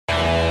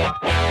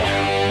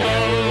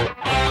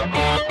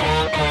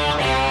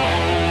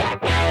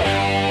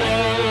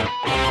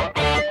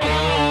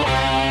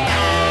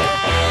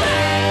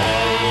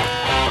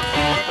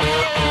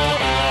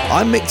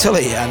I'm Mick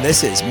Tully and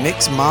this is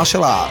Mixed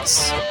Martial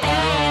Arts.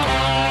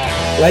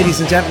 Ladies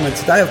and gentlemen,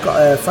 today I've got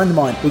a friend of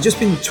mine. We've just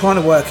been trying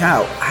to work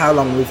out how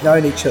long we've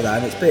known each other,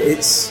 and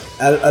it's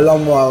a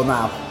long while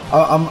now.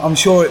 I'm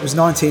sure it was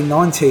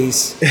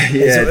 1990s.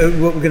 Yeah.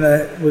 What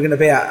we're gonna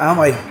be at,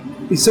 aren't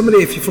we? He's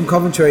somebody, if you're from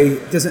Coventry,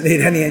 doesn't need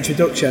any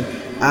introduction.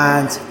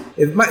 And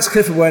if Max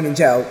Clifford weren't in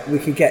jail, we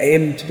could get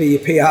him to be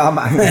your PR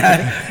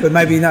man. But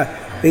maybe no.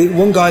 The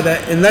one guy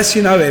that, unless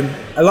you know him,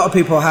 a lot of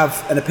people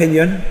have an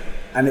opinion,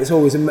 and it's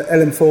always an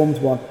ill-informed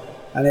one.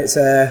 And it's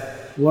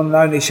one and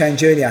only Shane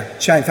Jr.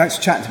 Shane, thanks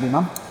for chatting to me,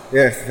 man.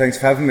 Yeah, thanks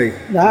for having me.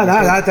 No,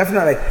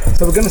 definitely.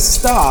 So we're going to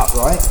start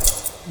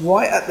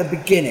right at the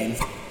beginning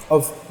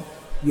of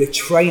your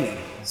training.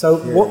 So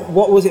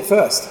what was it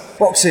first?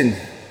 Boxing.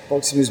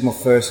 Boxing was my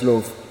first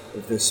love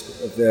of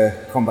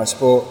the combat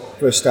sport.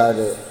 First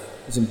started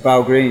was in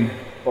Bell Green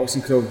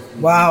Boxing Club.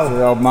 Wow. With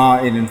old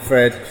Martin and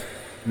Fred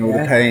and all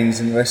the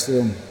Pains and the rest of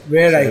them.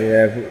 Really? So,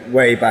 yeah,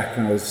 way back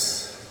when I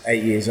was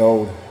 8 years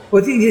old.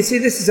 Well, you see,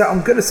 this is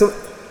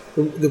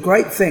the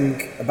great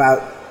thing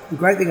about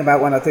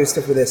when I do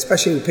stuff with this,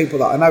 especially with people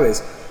that I know,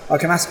 is I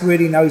can ask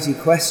really nosy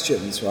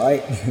questions,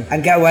 right,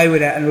 and get away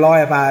with it and lie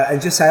about it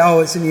and just say,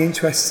 oh, it's in the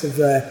interests of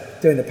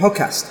doing the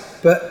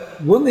podcast. But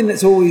one thing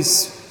that's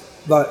always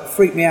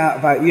freaked me out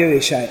about you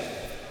is, Shane,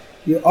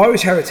 your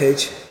Irish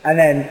heritage and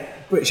then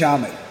British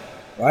Army,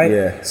 right?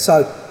 Yeah.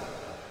 So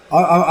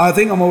I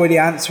think I'm already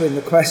answering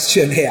the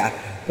question here,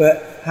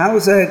 but how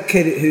is a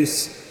kid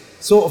who's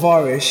sort of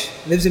Irish,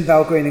 lives in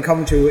Bell Green in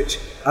Coventry, which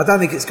I don't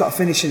think it's got a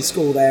finishing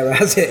school there,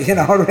 has it? You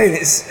know what I mean?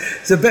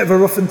 It's a bit of a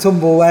rough and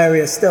tumble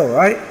area still,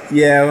 right?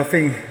 Yeah, I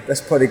think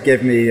that's probably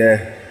given me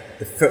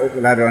the foot up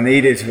the ladder I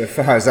needed as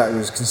far as that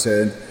was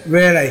concerned.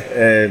 Really?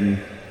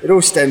 It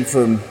all stemmed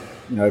from,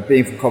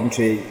 being from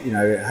Coventry,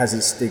 it has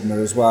its stigma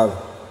as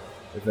well,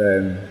 of,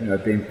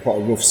 being quite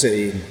a rough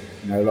city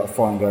and, a lot of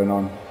fighting going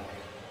on.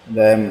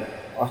 And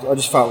I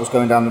just felt I was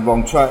going down the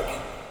wrong track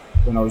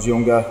when I was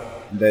younger,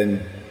 and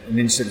then an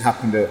incident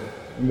happened at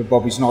the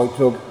Bobby's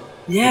nightclub.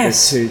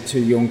 Yes. Two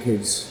young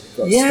kids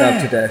got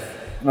stabbed to death,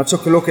 and I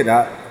took a look at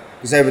that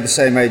because they were the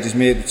same age as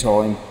me at the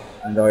time,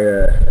 and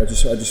I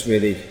just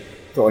really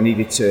thought I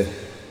needed to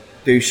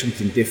do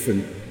something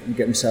different and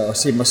get myself. I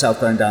see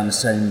myself going down the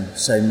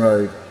same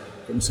road,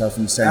 get myself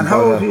in the same. And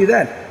how old were you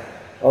then?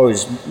 I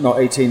was not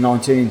 18,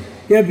 19.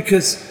 Yeah,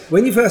 because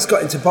when you first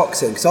got into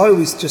boxing, because I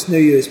always just knew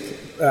you as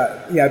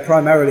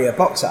primarily a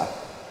boxer,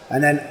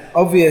 and then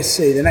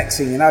obviously the next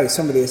thing you know,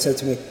 somebody had said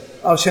to me,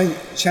 "Oh,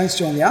 Shane's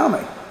joined the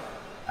army."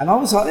 And I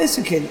was like this,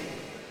 thinking,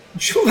 I'm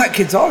sure that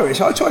kid's Irish.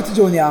 I tried to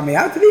join the army.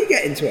 How did he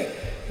get into it?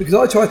 Because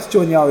I tried to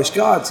join the Irish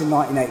Guards in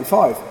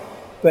 1985.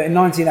 But in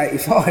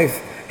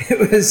 1985, it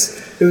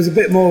was a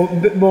bit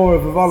more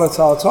of a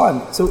volatile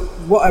time. So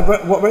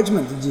what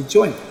regiment did you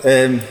join?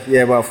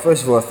 Well,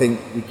 first of all, I think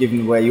you're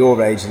giving away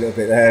your age a little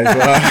bit there as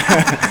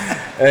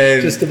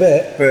well. Just a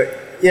bit.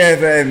 But yeah,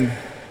 it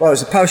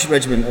was a parachute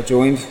regiment I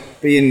joined.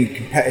 Being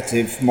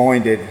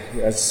competitive-minded,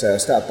 as I say, I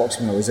started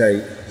boxing when I was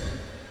 8.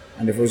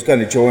 And if I was going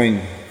to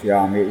join the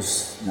army, it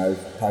was,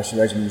 parachute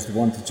regiment was the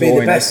one to join. Be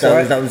the best,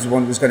 right? That was the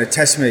one that was going to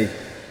test me.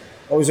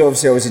 I was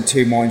in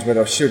two minds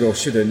whether I should or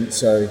shouldn't.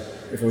 So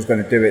if I was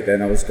going to do it,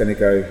 then I was going to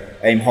go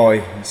aim high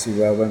and see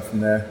where I went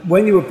from there.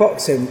 When you were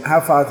boxing,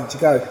 how far did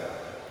you go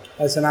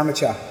as an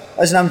amateur?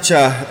 As an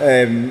amateur,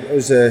 I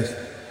was a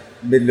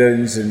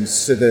Midlands and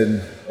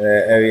Southern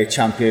area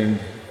champion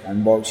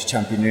and Warwickshire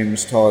champion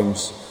numerous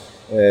times.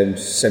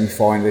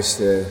 Semi-finalist,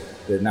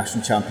 the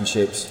national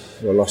championships.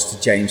 I lost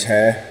to James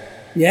Hare.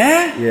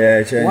 Yeah?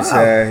 Yeah, James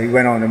Hare. He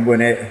went on and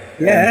won it.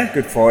 Yeah.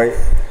 Good fight.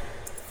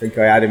 I think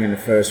I had him in the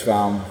first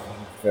round.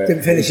 But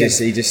didn't finish it.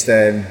 He just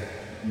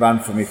ran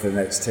for me for the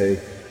next two.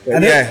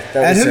 But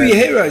and who were your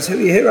heroes? Who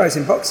were your heroes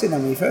in boxing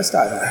when you first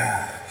started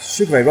out?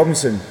 Sugar Ray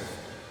Robinson.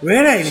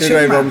 Really? Sugar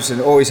Ray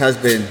Robinson always has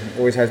been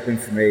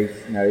for me.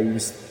 He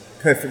was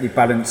perfectly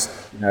balanced.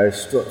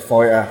 Struck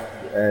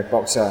fighter,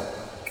 boxer.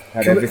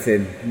 Had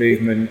everything,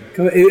 movement.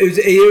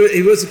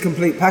 He was a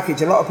complete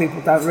package. A lot of people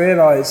don't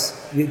realise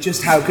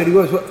just how good he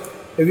was.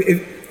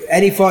 If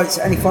any fights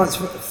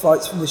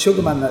from the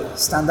Sugarman that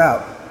stand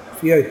out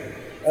for you?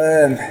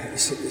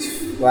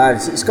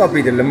 It's got to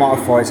be the Lamar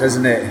fights,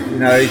 hasn't it?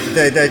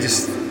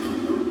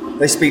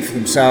 They speak for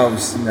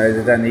themselves.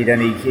 They don't need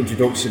any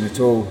introduction at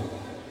all.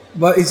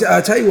 But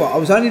I'll tell you what,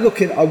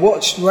 I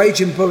watched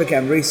Raging Bull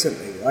again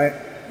recently, right?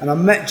 And I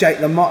met Jake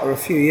LaMotta a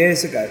few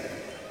years ago.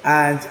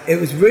 And it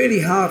was really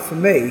hard for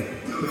me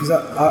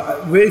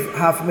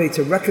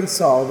to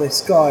reconcile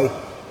this guy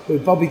who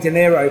Bobby De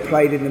Niro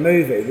played in the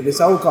movie with this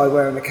old guy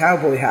wearing a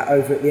cowboy hat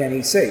over at the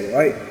NEC,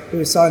 right? Who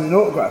was signing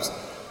autographs,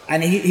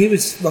 and he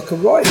was like a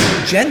right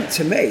gent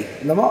to me.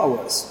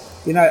 LaMotta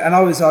was, and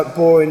I was like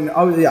boring.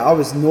 I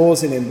was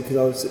nosing him because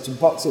I was such a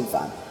boxing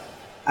fan,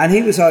 and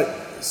he was like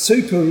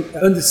super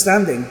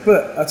understanding.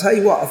 But I tell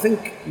you what, I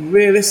think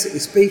realistically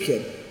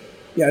speaking,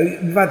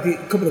 we've had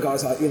a couple of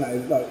guys like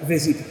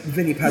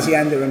Vinny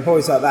Pazienda and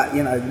boys like that.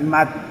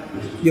 Mad.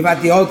 You've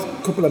had the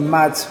odd couple of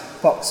mad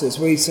boxers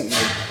recently,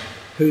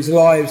 whose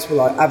lives were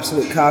like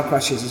absolute car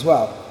crashes as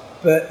well.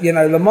 But, you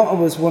know, LaMotta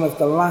was one of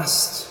the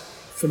last,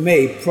 for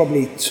me,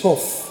 probably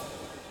tough,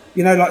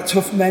 you know, like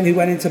tough men who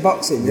went into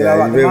boxing, you know,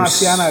 like the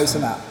Marcianos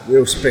and that.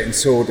 Real spit and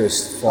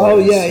sawdust fighters. Oh,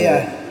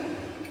 yeah.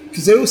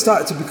 Because they all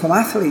started to become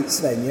athletes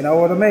then, you know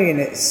what I mean?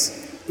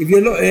 If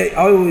you look at it,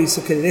 I always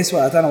look at it this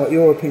way, I don't know what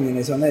your opinion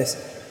is on this,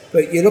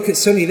 but you look at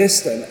Sonny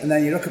Liston and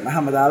then you look at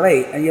Muhammad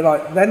Ali and you're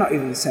like, they're not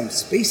even the same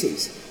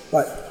species.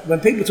 Like, when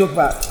people talk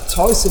about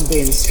Tyson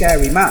being a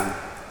scary man,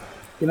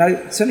 you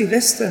know, Sonny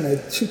Liston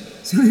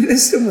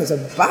was a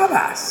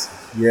badass.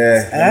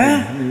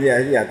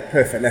 Yeah,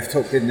 perfect left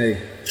hook, didn't he?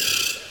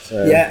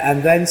 So, yeah,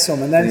 and then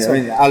some, and then some. I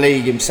mean,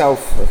 Ali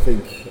himself, I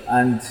think,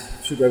 and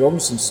Sugar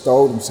Robinson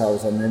stole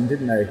themselves on them,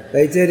 didn't they?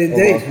 They did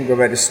indeed. I think I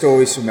read a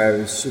story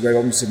somewhere. Sugar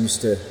Robinson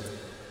used to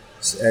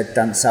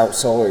dance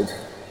outside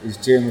his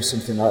gym or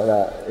something like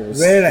that. It was,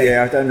 really?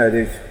 Yeah, I don't know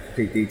the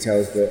complete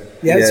details, but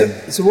yeah.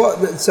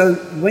 So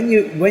when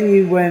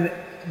you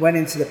went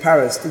into the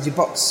Paras, did you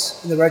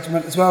box in the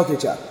regiment as well?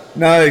 Did you?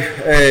 No.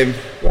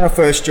 When I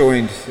first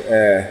joined,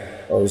 I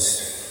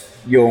was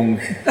young,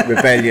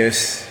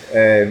 rebellious.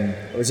 I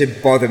was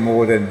in bother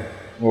more than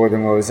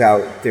I was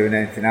out doing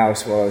anything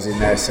else while I was in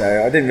there.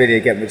 So I didn't really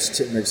get much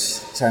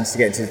chance to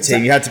get into the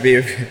team. You had to be,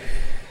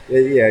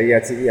 you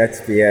had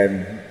to be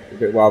a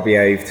bit well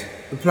behaved.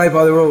 Play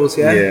by the rules,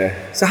 yeah.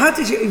 Yeah. So how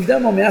did you? If you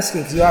don't mind me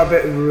asking, because you are a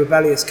bit of a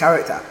rebellious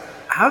character,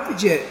 how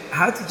did you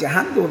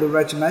handle the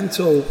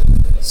regimental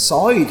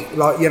side?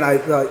 Like, you know,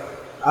 like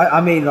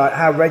I mean, like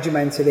how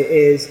regimented it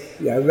is.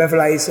 You know,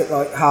 revelries at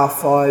like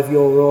 5:30,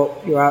 you're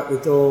up, you're out the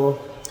door.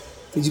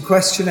 Did you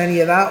question any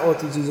of that, or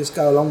did you just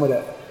go along with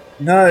it?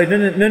 No,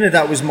 none of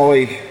that was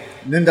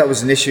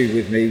an issue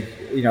with me.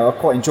 You know, I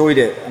quite enjoyed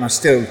it, and I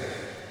still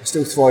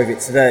thrive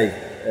it today,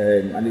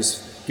 and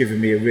it's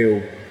given me a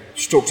real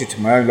structure to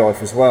my own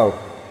life as well.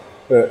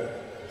 But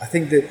I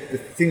think that the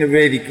thing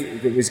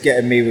that was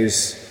getting me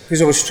was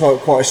because I was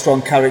quite a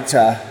strong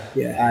character,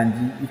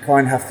 and you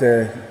kind of have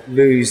to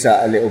lose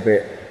that a little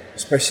bit,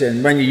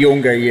 especially when you're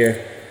younger. You're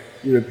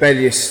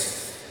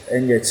rebellious,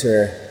 and you're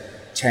to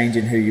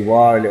changing who you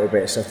are a little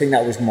bit. So I think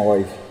that was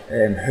my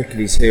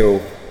Hercules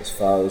heel as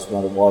far as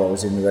while I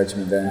was in the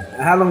regiment then.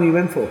 How long were you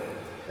in for?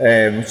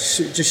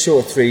 Just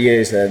short of 3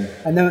 years then.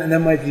 And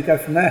then where did you go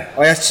from there?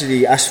 I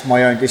actually asked for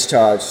my own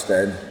discharge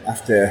then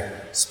after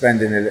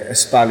spending a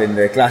spell in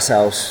the glass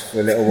house for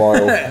a little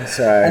while.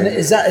 So, and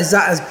is that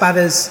as bad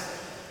as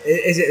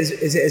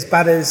is it as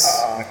bad as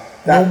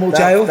normal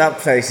jail? That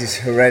place is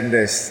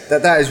horrendous.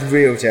 That is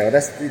real jail.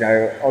 That's, you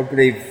know, I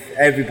believe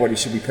everybody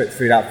should be put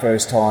through that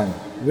first time.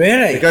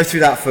 Really? If they go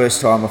through that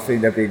first time, I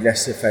think there'll be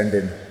less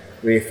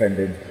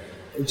reoffending.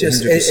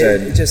 Just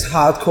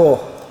hardcore.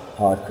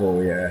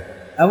 Hardcore, yeah.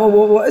 And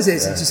what is it?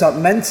 Is it just like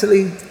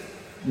mentally,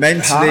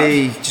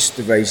 just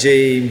the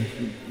regime,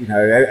 you know,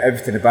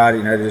 everything about it.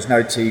 You know, there was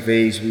no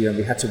TVs.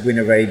 We had to win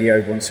a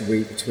radio once a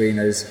week between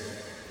us.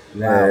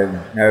 Wow.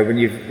 You know, when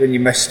you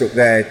messed up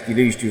there,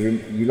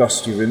 you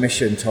lost your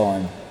remission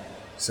time.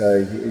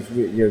 So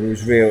it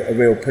was a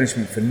real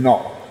punishment for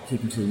not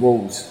keeping to the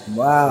rules.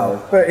 Wow.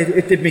 So, but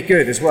it did me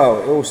good as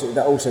well.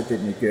 That also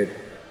did me good.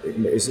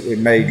 It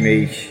made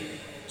me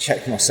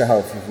check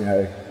myself, you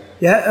know.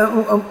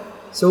 Yeah.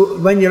 So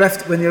when you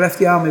left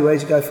the army, where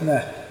did you go from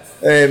there?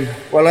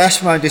 Well, I asked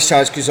for my own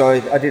discharge because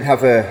I did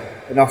have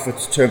an offer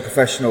to turn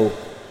professional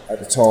at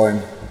the time,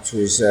 which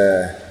was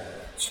to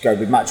go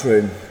with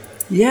Matchroom.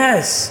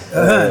 Yes.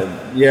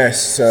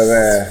 Yes.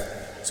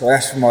 So I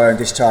asked for my own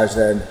discharge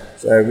then,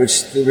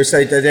 which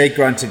they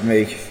granted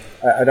me.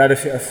 I'd had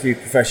a few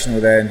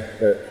professional then,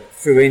 but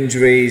through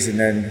injuries, and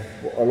then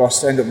I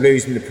ended up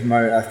losing the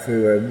promoter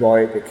through a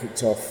riot that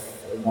kicked off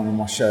at one of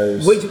my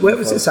shows. Where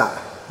was this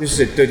at? This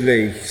was at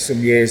Dudley some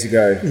years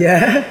ago.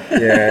 Yeah.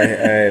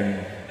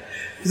 Yeah.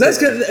 I'll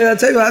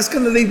tell you what, that's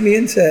going to lead me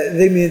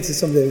into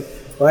something,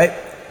 right?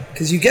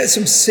 Because you get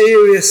some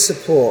serious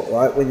support,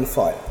 right, when you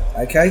fight,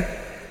 okay?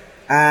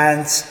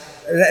 And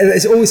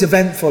it's always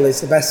eventful. Is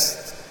the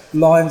best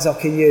lines I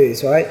can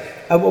use, right?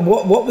 And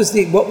what was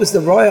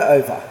the riot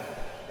over?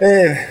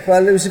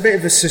 Well, it was a bit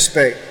of a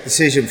suspect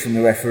decision from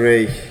the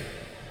referee.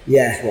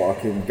 Yeah. That's what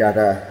I can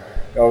gather.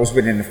 I was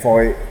winning the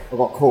fight. I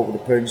got caught with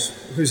a punch.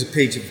 It was a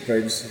peach of a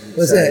punch.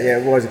 Was it? Yeah,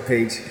 it was a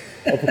peach.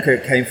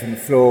 Uppercut came from the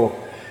floor.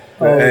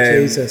 But,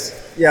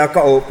 Jesus. Yeah, I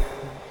got up.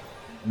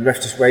 And the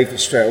ref just waved it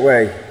straight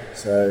away.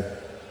 So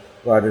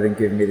rather than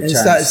giving me the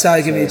chance.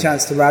 Started giving you a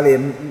chance to rally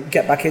and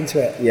get back into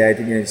it. Yeah, I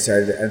didn't.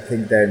 So I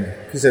think then,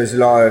 because there was a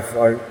lot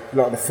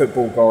of the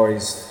football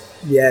guys.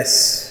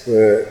 Yes.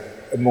 Were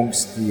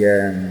amongst the.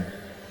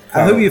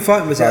 And who were you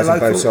fighting? Was it a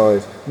local? Both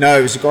sides. No,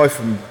 it was a guy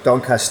from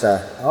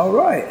Doncaster. Oh,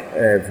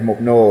 right. From up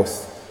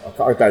north.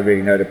 I don't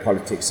really know the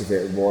politics of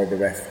it and why the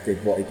ref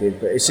did what he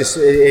did, but it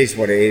is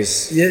what it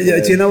is.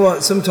 Yeah. Do you know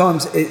what?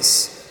 Sometimes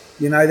it's,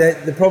 you know,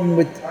 the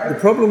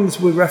problems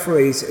with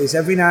referees is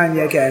every now and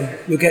again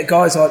you'll get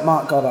guys like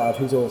Mark Goddard,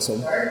 who's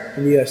awesome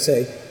in the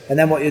UFC, and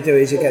then what you do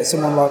is you get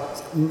someone like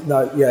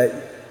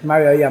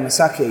Mario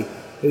Yamasaki,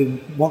 who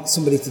wants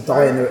somebody to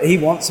die in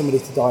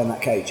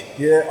that cage.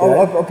 Yeah,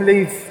 I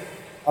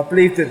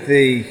believe that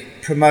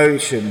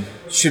promotion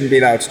shouldn't be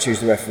allowed to choose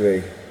the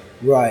referee.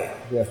 Right.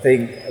 I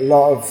think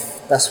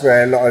that's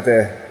where a lot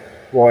of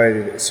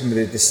why some of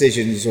the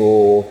decisions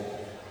or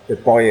the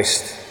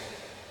bias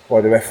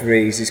by the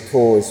referees is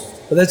caused.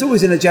 But there's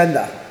always an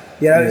agenda.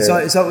 You know, it's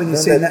like when you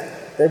see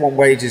that. They want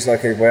wages like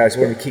everywhere else.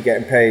 They want to keep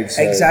getting paid.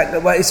 So. Exactly.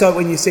 Well, it's like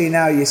when you see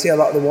now, you see a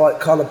lot of the white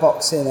collar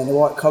boxing and the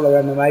white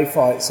collar MMA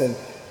fights, and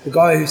the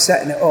guy who's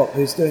setting it up,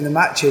 who's doing the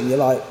matching, you're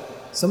like,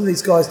 some of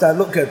these guys don't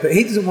look good, but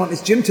he doesn't want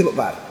his gym to look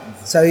bad.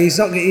 So he's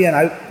not going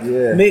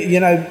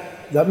to,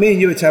 like me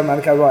and you would turn around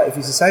and go, right, if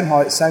he's the same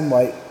height, same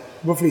weight,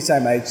 roughly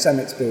same age, same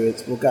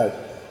experience, we'll go.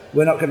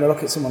 We're not going to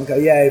look at someone and go,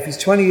 yeah, if he's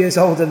 20 years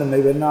older than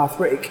me with an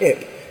arthritic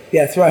hip,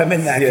 yeah, throw him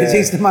in there, because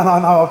he's the man I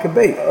know I can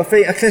beat. I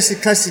think a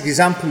classic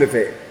example of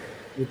it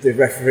with the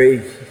referee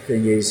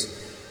thing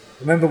is,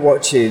 I remember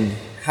watching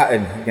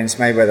Hatton against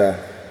Mayweather.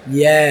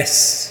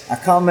 Yes. I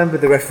can't remember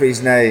the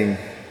referee's name.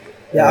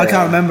 Yeah, I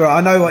can't remember. I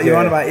know what you're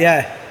on about,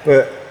 yeah.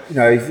 But, you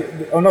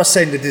know, I'm not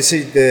saying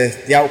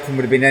the outcome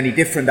would have been any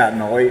different that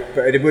night,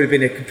 but it would have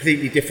been a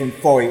completely different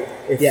fight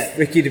if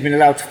Ricky had been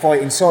allowed to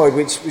fight inside,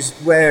 which was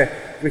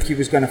where Ricky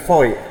was going to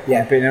fight.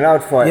 Yeah. Being allowed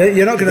to fight.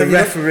 You're not going to. The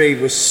referee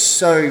was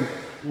so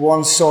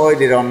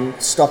one-sided on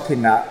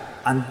stopping that,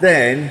 and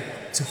then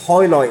to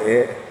highlight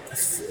it, I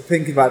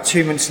think about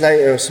 2 months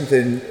later or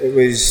something, it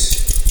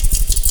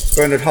was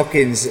Bernard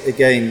Hopkins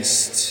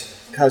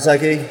against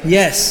Calzaghe.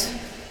 Yes.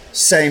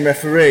 Same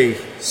referee,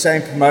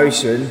 same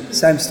promotion,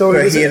 same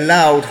story. But he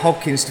allowed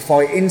Hopkins to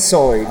fight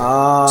inside.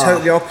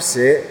 Totally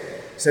opposite.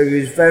 So he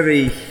was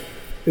very.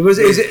 It was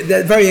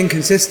very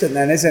inconsistent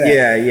then, isn't it?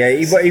 Yeah.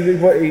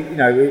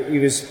 He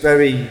was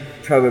very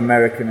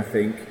pro-American, I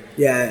think.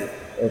 Yeah.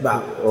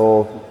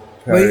 Pro.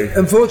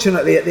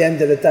 Unfortunately, at the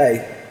end of the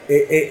day,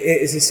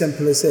 it is as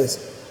simple as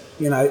this.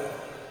 You know,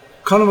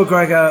 Conor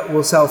McGregor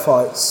will sell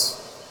fights,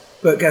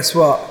 but guess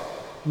what?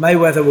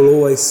 Mayweather will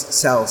always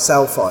sell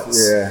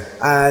fights. Yeah.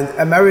 And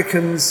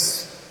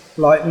Americans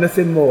like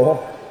nothing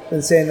more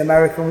than seeing an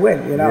American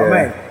win, you know what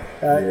I mean?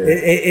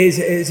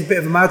 It's a bit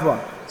of a mad one.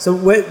 So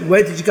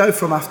where did you go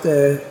from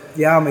after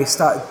the army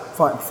started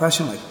fighting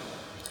professionally?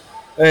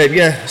 I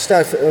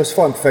was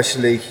fighting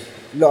professionally.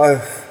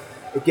 I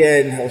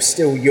was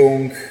still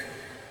young,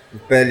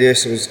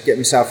 rebellious. I was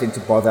getting myself into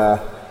bother,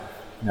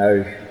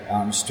 out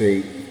on the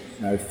street,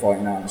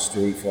 fighting out on the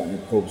street, fighting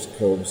in clubs.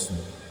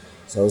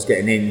 So I was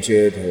getting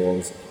injured, or I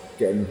was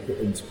getting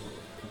into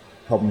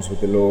problems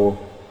with the law.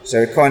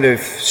 So it kind of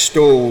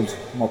stalled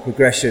my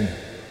progression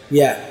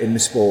in the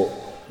sport.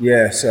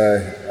 Yeah,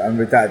 and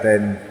with that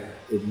then,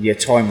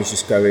 time was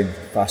just going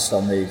faster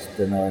on me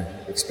than I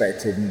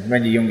expected. And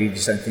when you're young, you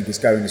just don't think it's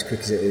going as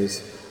quick as it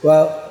is.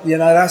 Well,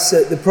 that's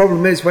it. The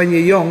problem is when you're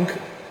young,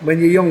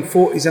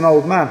 40's an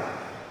old man.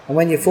 And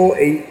when you're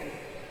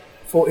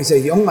 40's a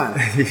young man.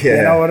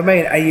 You know what I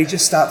mean? And you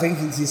just start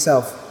thinking to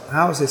yourself,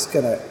 how's this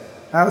going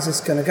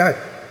to go?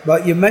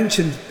 Like you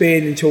mentioned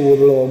being in trouble with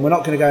the law, and we're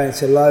not going to go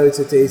into loads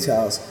of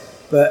details,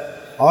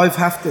 but I've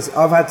had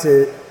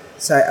to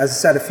say, as I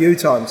said a few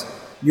times,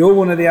 you're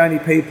one of the only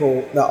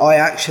people that I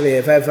actually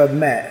have ever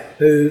met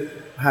who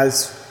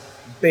has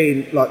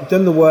been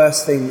done the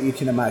worst thing that you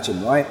can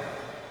imagine, right?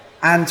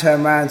 And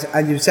turned around,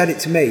 and you've said it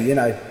to me,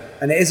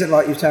 and it isn't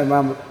like you've turned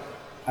around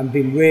and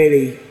been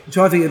really. I'm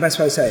trying to think of the best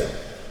way to say it.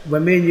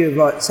 When me and you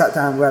have sat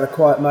down, we had a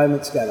quiet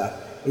moment together.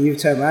 And you've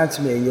turned around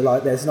to me and you're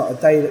like, there's not a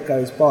day that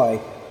goes by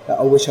that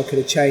I wish I could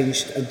have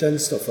changed and done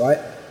stuff, right?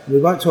 And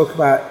we won't talk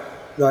about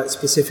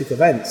specific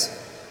events,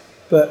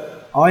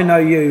 but I know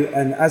you,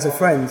 and as a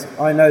friend,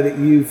 I know that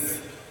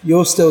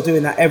you're still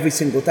doing that every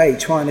single day,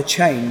 trying to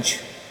change,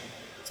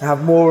 to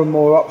have more and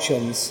more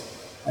options,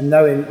 and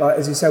knowing,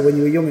 as you said, when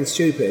you were young and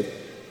stupid,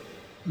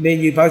 me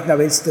and you both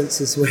know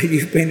instances where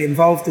you've been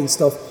involved in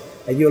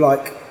stuff and you're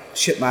like,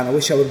 shit man, I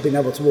wish I would have been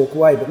able to walk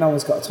away, but no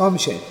one's got a time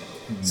machine.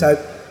 Mm-hmm. So,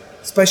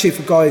 especially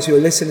for guys who are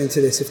listening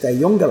to this, if they're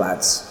younger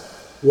lads,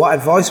 what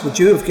advice would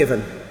you have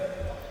given?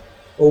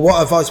 Or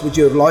what advice would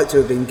you have liked to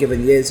have been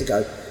given years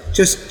ago?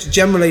 Just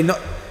generally,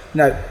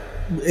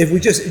 if we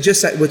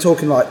just say we're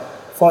talking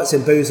fights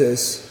and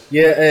boozers.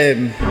 Yeah,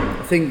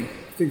 I think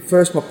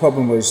first my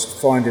problem was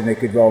finding a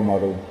good role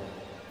model.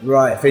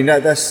 Right. I think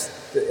that was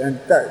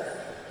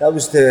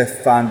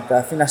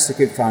I think that's the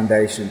good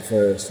foundation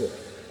first.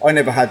 I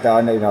never had that.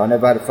 I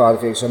never had a father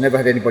figure, so I never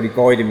had anybody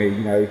guiding me.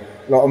 A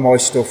lot of my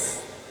stuff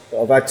that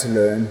I've had to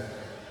learn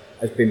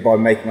has been by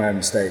making my own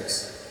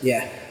mistakes.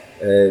 Yeah.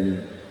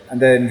 And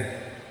then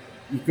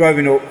you're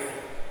growing up,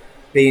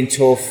 being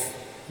tough.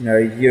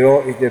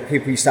 The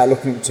people you start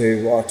looking up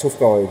to are tough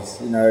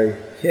guys.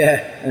 Yeah.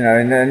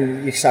 And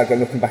then you start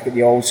looking back at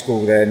the old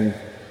school. Then,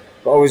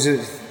 but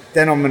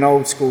I'm an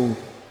old school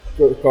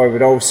guy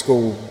with old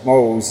school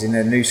morals in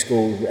a new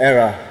school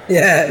era.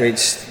 Yeah.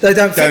 Which they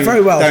don't fit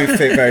very well. Don't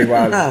fit very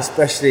well, no.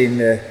 Especially in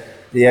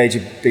the age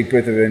of Big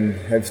Brother and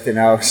everything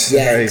else.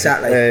 Yeah,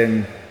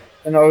 exactly.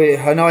 And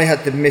I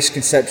had the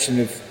misconception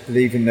of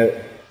believing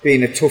that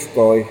being a tough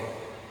guy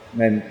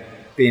meant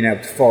being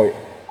able to fight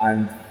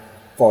and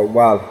fight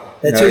well.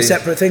 They're two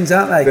separate things,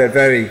 aren't they? They're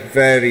very,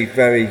 very,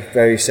 very,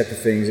 very separate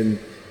things. And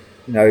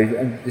you know,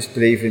 and just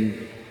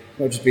believing,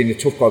 not just being a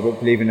tough guy, but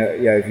believing that,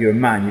 you know, if you're a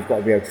man, you've got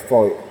to be able to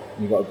fight,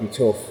 and you've got to be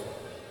tough.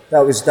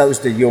 That was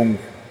the young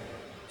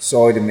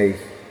side of me,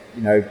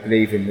 you know,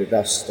 believing that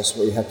that's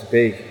what you have to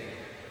be.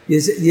 You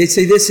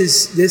see, this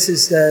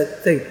is the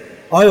thing.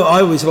 I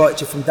always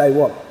liked you from day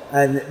one,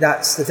 and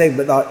that's the thing.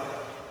 But like,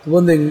 the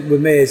one thing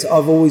with me is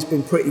I've always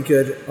been pretty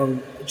good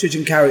on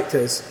judging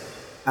characters,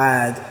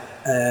 and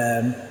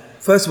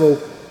first of all,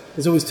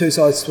 there's always two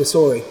sides to a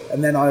story,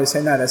 and then I always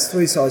say no, there's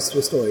three sides to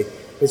a story.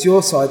 There's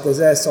your side, there's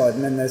their side,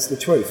 and then there's the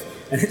truth,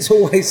 and it's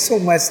always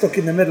somewhere stuck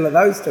in the middle of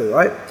those two,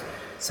 right?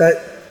 So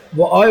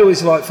what I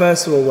always liked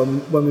first of all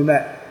when we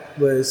met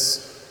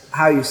was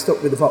how you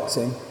stuck with the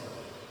boxing,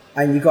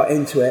 and you got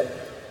into it,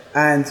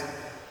 and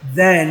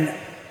then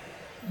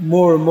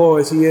more and more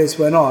as the years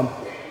went on,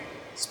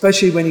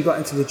 especially when you got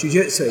into the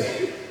jiu-jitsu,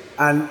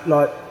 and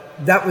like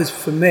that was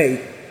for me,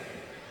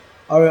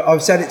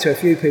 I've said it to a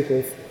few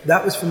people,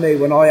 that was for me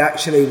when I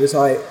actually was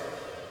like,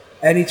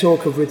 any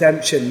talk of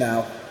redemption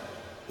now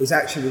is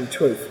actually the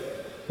truth.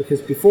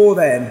 Because before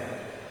then,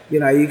 you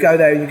know, you go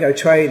there and you go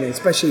training,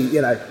 especially,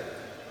 you know,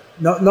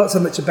 not so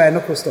much the bare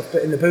knuckle stuff,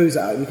 but in the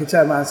boozer, you can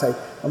turn around and say,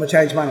 I'm a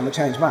changed man, I'm a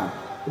changed man.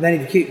 But then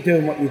if you keep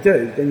doing what you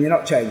do, then you're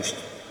not changed.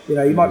 You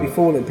know, you might be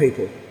fooling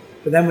people.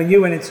 But then when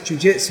you went into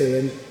jiu-jitsu,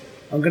 and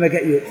I'm going to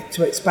get you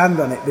to expand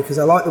on it, because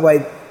I like the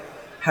way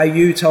how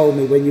you told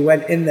me when you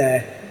went in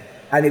there,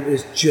 and it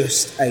was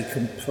just a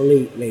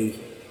completely,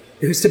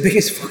 it was the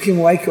biggest fucking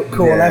wake-up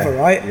call ever,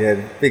 right? Yeah,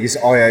 the biggest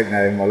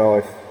eye-opener in my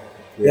life.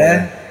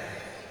 Yeah?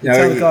 You know,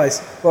 tell the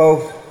guys.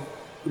 Well,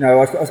 you know,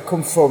 I've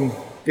come from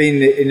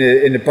being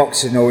in a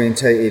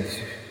boxing-orientated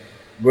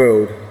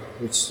world,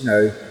 which, you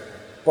know,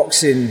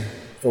 boxing,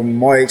 from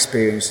my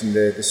experience in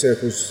the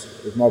circles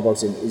of my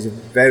boxing, is a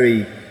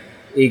very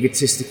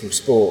egotistical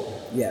sport.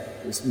 Yeah.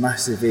 It's a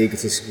massive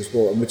egotistical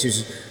sport, and which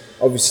is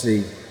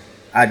obviously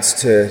adds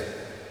to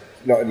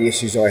a lot of the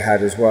issues I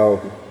had as well,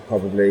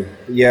 probably.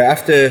 But yeah,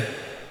 after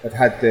I'd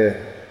had the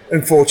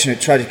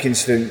unfortunate tragic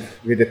incident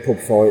with the pub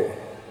fight,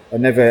 I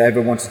never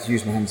ever wanted to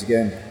use my hands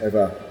again,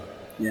 ever.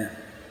 Yeah.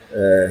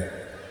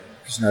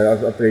 Because, you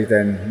know, I believe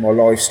then my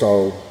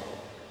lifestyle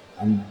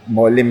and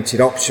my limited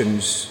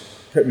options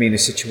put me in a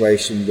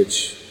situation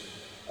which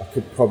I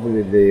could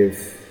probably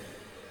have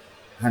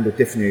handled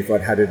differently if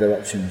I'd had other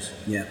options.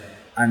 Yeah.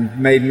 And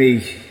made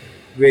me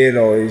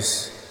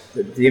realise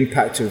that the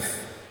impact of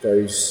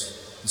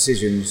those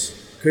decisions,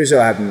 because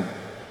I hadn't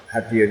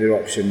had the other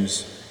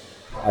options,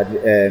 had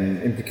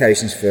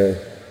implications for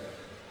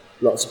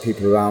lots of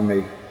people around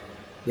me.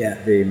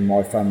 Yeah. Being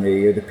my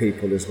family, other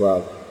people as well.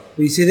 Well,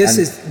 you see, this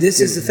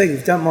is the thing. If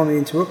you don't mind me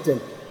interrupting,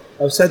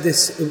 I've said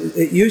this.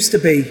 It used to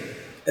be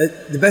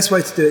the best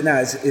way to do it now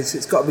is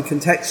it's got to be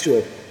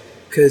contextual.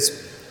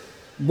 Because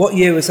what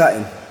year was that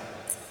in?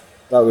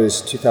 That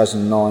was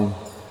 2009.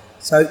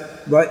 So,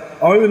 right,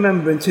 I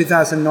remember in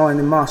 2009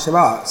 in martial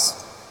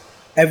arts,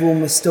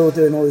 everyone was still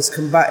doing all this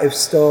combative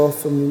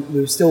stuff, and we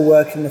were still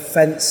working the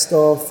fence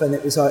stuff, and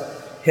it was like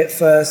hit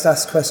first,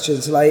 ask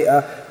questions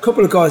later. A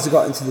couple of guys have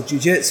got into the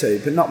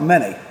jiu-jitsu, but not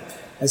many.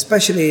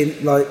 Especially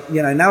in, like,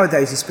 you know,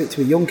 nowadays you speak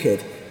to a young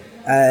kid,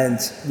 and,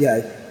 you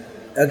know,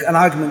 an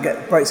argument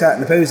breaks out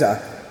in the boozer,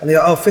 and they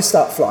go, oh, fists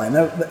start flying.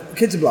 The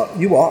kids are like,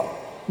 you what?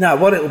 No,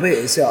 what it'll be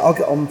is I'll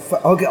get on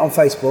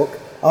Facebook,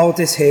 I'll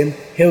diss him,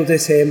 he'll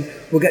diss him,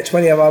 we'll get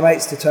 20 of our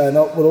mates to turn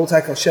up, we'll all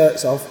take our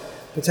shirts off,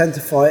 pretend to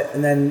fight,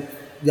 and then,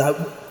 you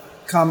know,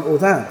 calm it all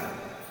down.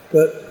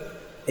 But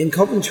in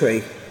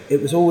Coventry,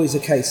 it was always a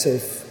case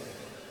of,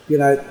 you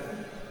know,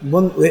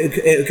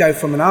 it would go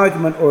from an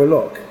argument or a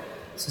look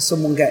to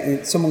someone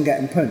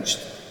getting punched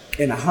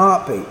in a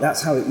heartbeat.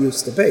 That's how it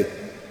used to be.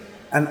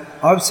 And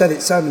I've said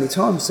it so many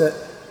times that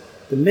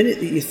the minute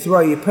that you throw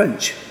your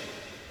punch,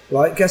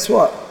 like, guess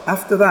what?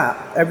 After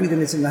that, everything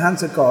is in the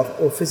hands of God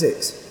or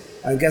physics.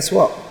 And guess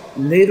what?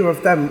 Neither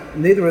of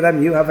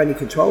them you have any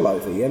control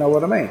over, you know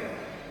what I mean?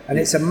 And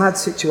it's a mad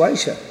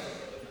situation.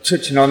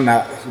 Touching on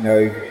that, you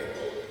know,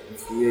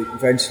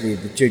 eventually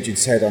the judge had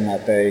said on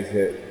that day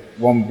that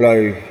one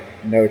blow,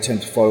 no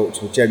attempt to follow up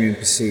to a genuine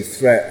perceived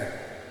threat,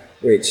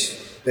 which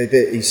they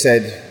did. He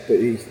said that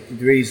the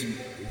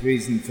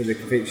reason for the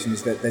conviction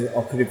is that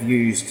I could have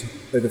used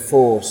the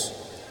force,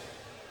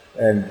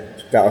 and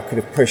that I could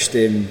have pushed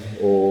him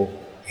or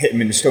hit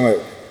him in the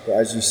stomach. But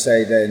as you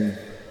say, then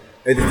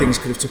other things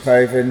could have took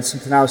over and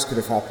something else could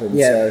have happened.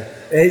 Yeah,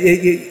 so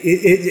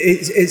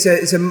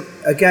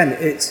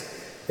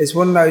it's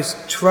one of those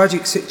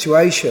tragic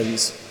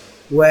situations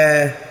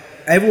where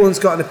everyone's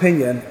got an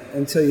opinion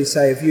until you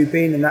say, have you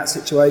been in that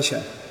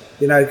situation?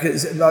 You know,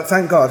 because, like,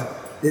 thank God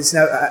it's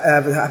never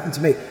ever happened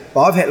to me.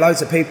 But I've hit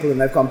loads of people and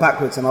they've gone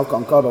backwards, and I've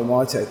gone, God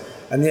Almighty.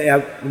 And, you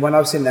know, when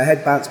I've seen their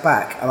head bounce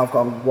back, and I've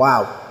gone,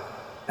 wow.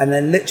 And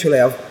then literally,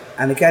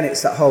 and again,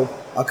 it's that whole,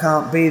 I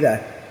can't be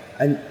there.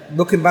 And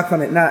looking back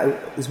on it now,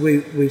 as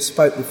we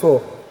spoke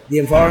before, the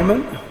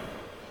environment,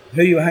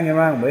 who you were hanging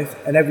around with,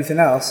 and everything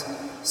else.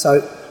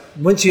 So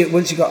once you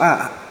got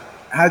out,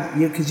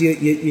 because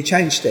you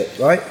changed it,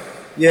 right?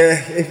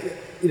 Yeah,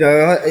 you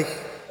know,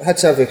 I had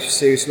to have a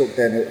serious look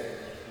then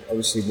at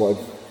obviously what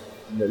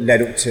had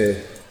led up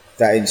to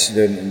that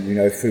incident, and you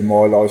know, through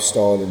my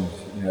lifestyle and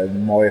you know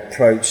my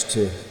approach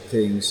to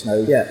things. You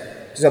know,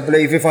 because I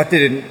believe if I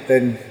didn't,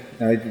 then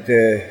you know,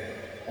 the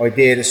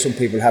idea that some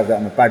people have that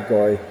I'm a bad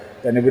guy,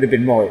 then it would have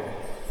been right.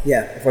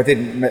 Yeah. If I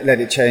didn't let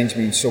it change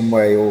me in some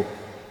way, or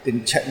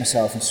didn't check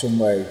myself in some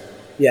way.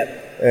 Yeah.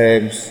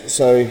 And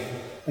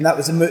that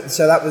was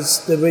so that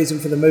was the reason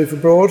for the move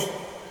abroad.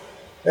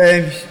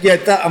 Yeah,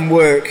 that and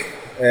work,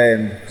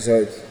 because I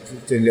was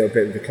doing a little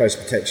bit of the close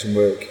protection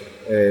work,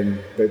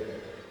 but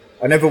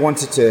I never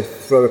wanted to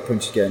throw a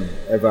punch again,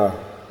 ever.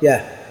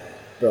 Yeah.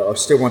 But I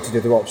still wanted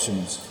other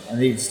options. I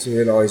needed to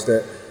realise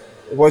that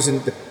it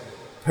wasn't the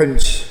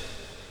punch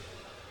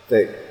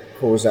that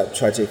caused that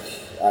tragic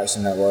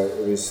accident,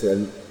 it was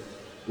the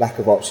lack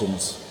of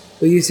options.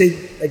 Well, you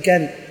see,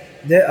 again,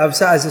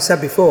 as I said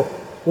before,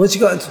 once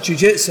you got into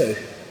jiu-jitsu,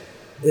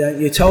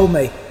 you told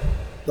me,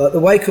 like, the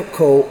wake-up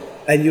call,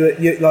 and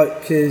you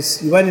like,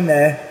 because you went in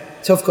there,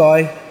 tough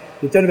guy,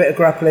 you'd done a bit of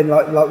grappling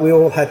like we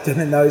all had done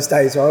in those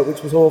days, right,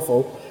 which was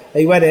awful.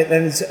 And you went in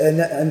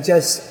and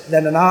just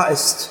then an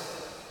artist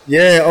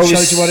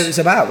showed you what it was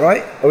about,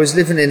 right? I was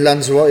living in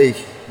Lanzarote,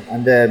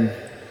 and there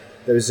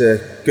was a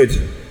good,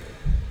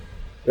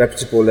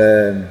 reputable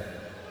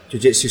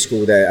jiu-jitsu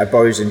school there at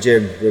Bozen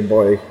Gym, run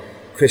by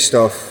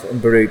Christoph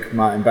and Baruch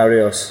Martin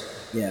Barrios.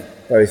 Yeah.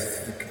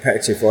 Both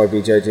competitive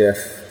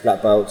IBJJF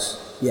black belts.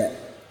 Yeah.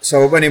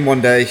 So I went in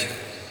one day,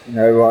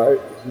 I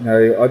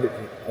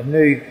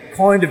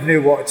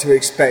knew what to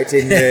expect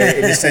in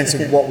the sense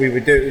of what we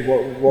would do,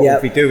 what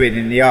we'd be doing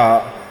in the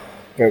art.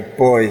 But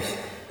boy,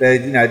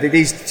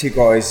 these two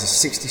guys are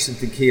 60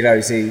 something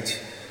kilos each.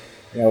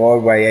 You know, I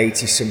weigh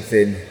 80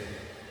 something,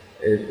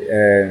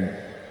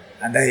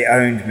 and they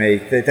owned me.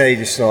 They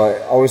just like,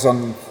 it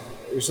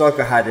was like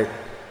I had a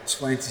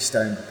 20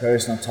 stone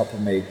person on top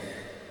of me,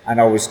 and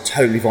I was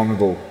totally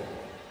vulnerable.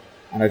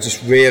 And I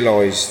just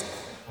realised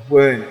I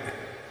weren't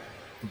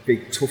the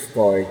big tough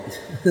guy.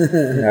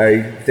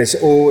 There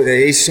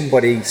is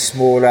somebody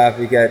smaller,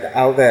 bigger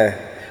out there.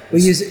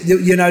 Well,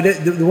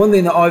 the one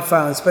thing that I've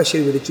found,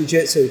 especially with the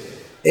jiu-jitsu,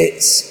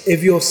 it's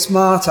if you're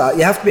smarter,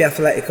 you have to be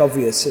athletic,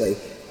 obviously.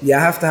 You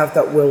have to have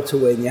that will to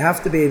win. You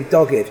have to be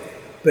dogged.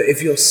 But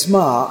if you're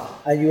smart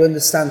and you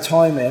understand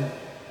timing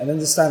and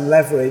understand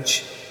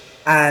leverage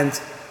and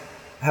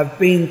have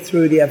been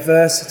through the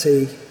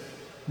adversity,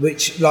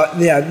 which,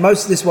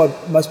 this is why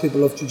most people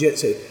love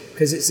jiu-jitsu,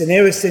 because it's the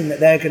nearest thing that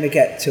they're going to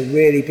get to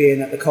really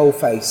being at the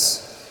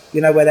coalface,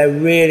 where they're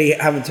really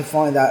having to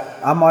find out,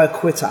 am I a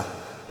quitter?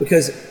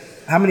 Because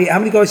how many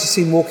guys you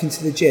seen walk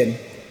into the gym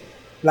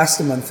last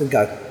a month and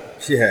go?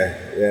 Yeah.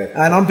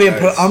 And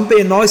I'm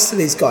being nice to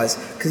these guys,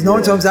 because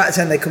 9 times out of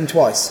 10 they come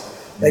twice.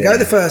 They go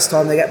the first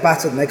time, they get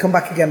battered, and they come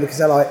back again because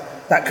they're like,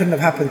 that couldn't have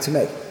happened to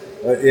me.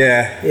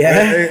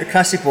 A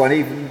classic one,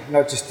 even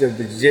not just the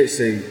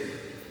jiu-jitsu.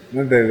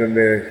 Remember when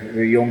we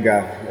were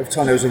younger, every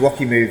time there was a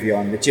Rocky movie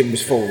on, the gym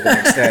was full the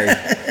next day.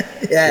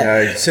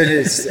 As soon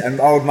as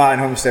old Martin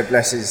Homestead,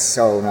 bless his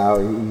soul now,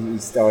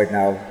 he's died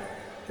now,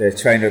 the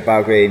trainer at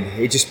Balgreen,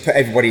 he just put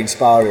everybody in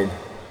sparring.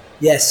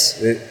 Yes.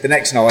 The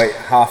next night,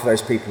 half of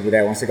those people were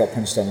there once they got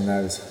punched on the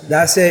nose.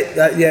 That's it.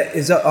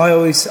 I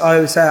always say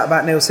that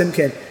about Neil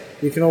Simpkin.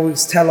 You can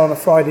always tell on a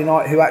Friday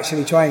night who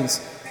actually trains,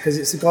 because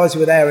it's the guys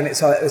who are there, and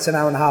it's an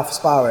hour and a half of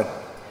sparring,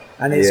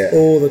 and it's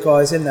all the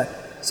guys in there.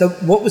 So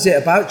what was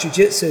it about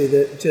jiu-jitsu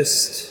that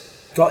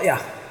just got you?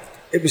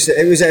 It was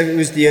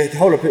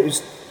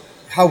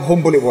how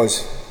humble it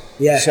was.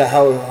 Yeah. So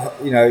how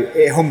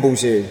it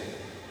humbles you,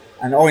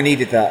 and I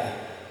needed that.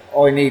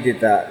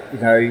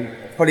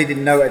 Probably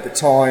didn't know it at the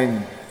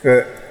time,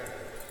 but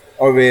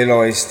I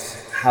realised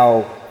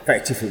how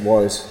effective it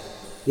was.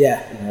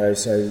 Yeah.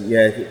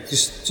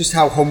 Just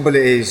how humble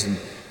it is, and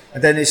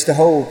then it's the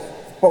whole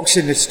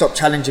boxing that stopped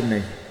challenging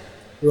me.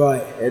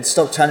 Right. It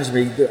stopped challenging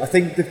me. I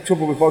think the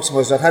trouble with boxing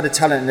was I'd had a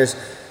talent,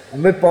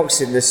 and with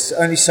boxing there's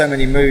only so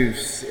many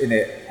moves in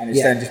it, and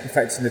it's then just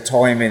perfecting the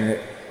timing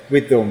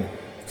with them.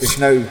 There's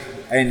no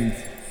end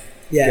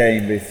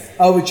game with.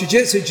 Oh, with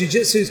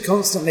jiu-jitsu is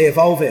constantly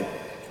evolving.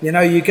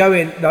 You go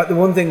in, like the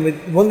one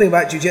thing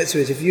about jiu-jitsu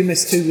is if you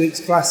miss 2 weeks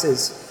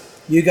classes,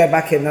 you go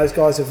back in, those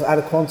guys have had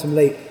a quantum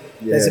leap.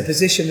 Yeah. There's a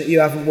position that you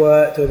haven't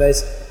worked, or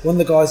there's one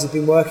of the guys who's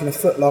been working a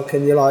footlock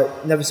and you're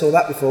like, never saw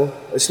that before.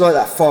 It's like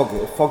that fog.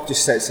 The fog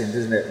just sets in,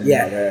 doesn't it?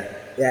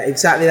 Yeah,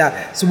 exactly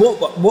that. So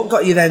what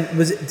got you then?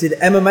 Did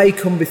MMA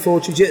come before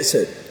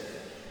jiu-jitsu?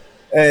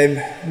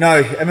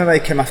 No,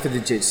 MMA came after the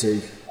jiu-jitsu.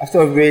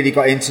 After I really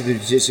got into the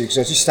jiu-jitsu, because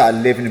I just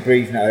started living and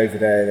breathing it over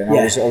there. And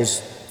I was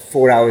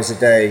 4 hours a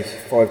day,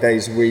 5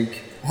 days a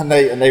week, and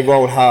they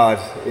rolled hard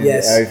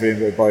over in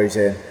the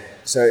Bozen.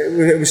 So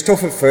it was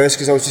tough at first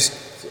because I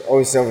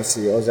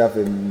was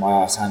having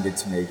my ass handed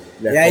to me.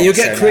 You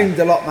get creamed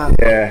a lot, man.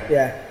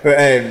 Yeah. But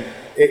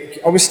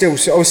I was still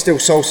soul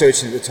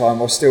searching at the time.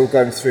 I was still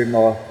going through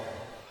my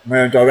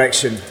own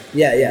direction.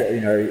 Yeah.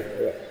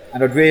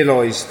 And I'd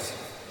realised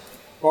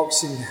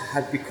boxing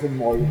had become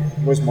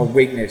was my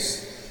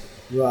weakness.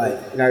 Right.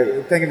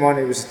 Don't get me wrong,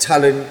 it was a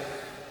talent.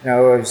 I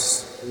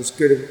was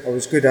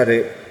good at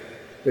it,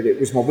 but it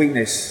was my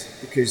weakness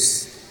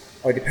because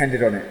I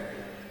depended on it.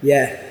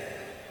 Yeah.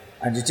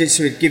 And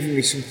jiu-jitsu had given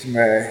me something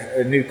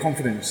a new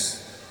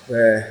confidence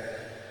where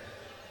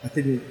I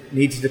didn't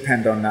need to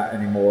depend on that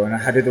anymore, and I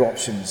had other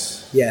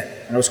options. Yeah.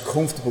 And I was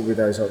comfortable with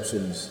those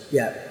options.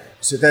 Yeah.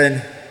 So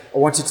then I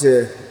wanted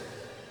to,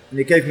 and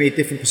it gave me a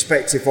different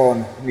perspective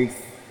on me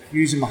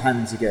using my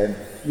hands again.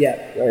 Yeah.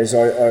 Whereas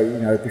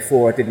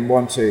before I didn't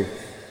want to.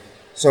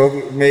 So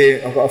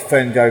I've got a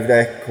friend over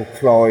there called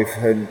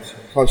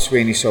Clive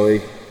Sweeney,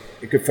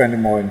 a good friend of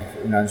mine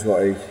in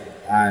Lanzarote,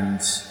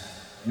 and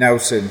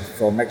Nelson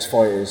from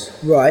X-Fighters.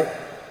 Right.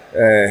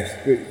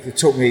 They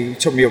took me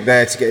up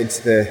there to get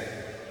into the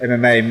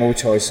MMA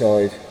multi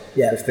side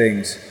of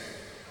things,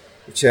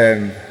 which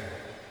I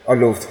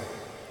loved.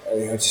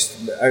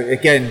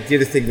 Again, the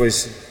other thing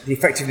was the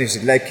effectiveness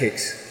of leg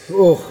kicks.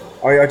 Oh.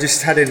 I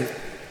just hadn't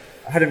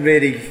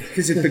really,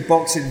 because of big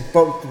boxing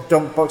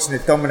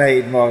had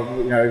dominated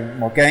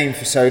my game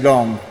for so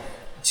long.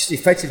 Just the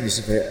effectiveness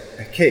of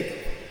a kick.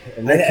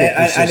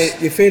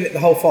 You feel it the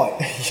whole fight.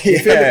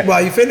 Yeah.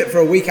 You feel it for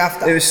a week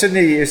after. It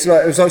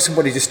was like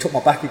somebody just took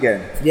my back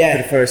again for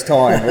the first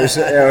time. I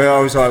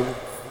was like,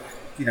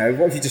 what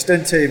have you just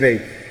done to me?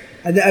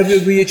 And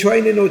were you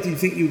training, or do you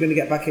think you were going to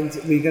get back in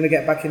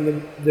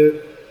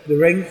the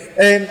ring?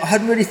 I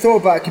hadn't really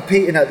thought about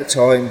competing at the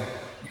time,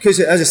 because,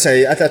 as I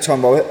say, at that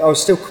time I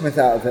was still coming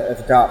out of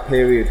a dark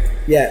period.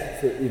 Yeah.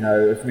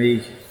 Of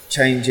me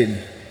changing.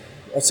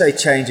 I'd say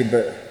changing,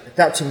 but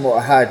adapting what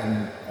I had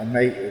and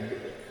make.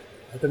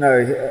 I don't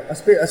know. I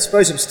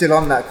suppose I'm still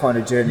on that kind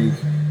of journey.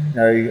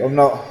 I've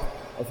not.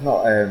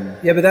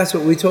 Yeah, but that's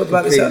what we talked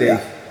about this earlier.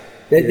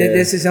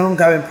 This is an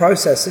ongoing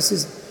process.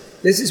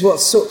 This is what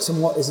sucks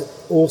and what is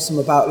awesome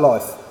about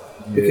life,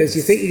 because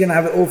you think you're going to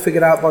have it all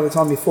figured out by the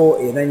time you're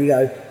 40, and then you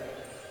go,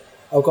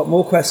 I've got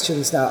more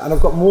questions now, and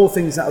I've got more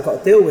things that I've got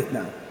to deal with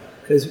now,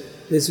 because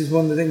this is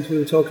one of the things we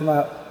were talking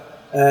about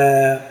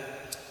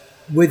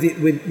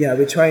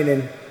with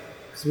training,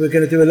 because we're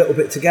going to do a little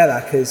bit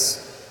together,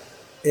 because.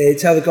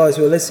 Tell the guys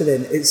who are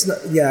listening, it's not,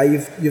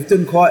 you've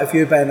done quite a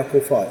few bare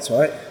knuckle fights,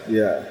 right?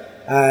 Yeah.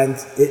 And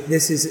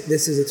this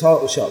is a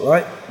title shot,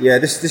 right? Yeah,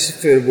 this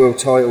is for the world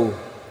title.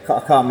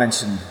 I can't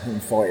mention him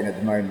fighting at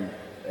the moment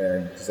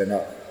because they're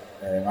not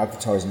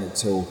advertising it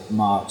till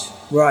March.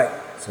 Right.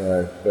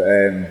 So, but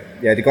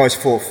the guys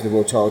fought for the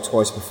world title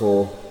twice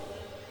before.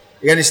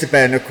 Again, it's the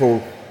bare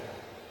knuckle,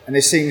 and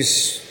it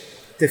seems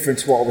different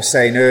to what I was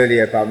saying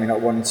earlier about me not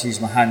wanting to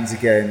use my hands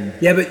again.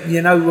 Yeah, but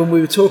when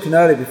we were talking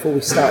earlier before we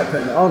started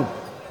putting it on,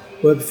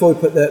 before we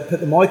put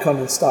the mic on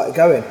and started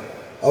going,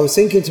 I was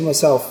thinking to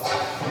myself,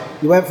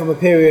 you went from a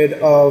period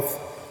of,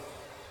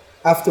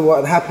 after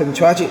what had happened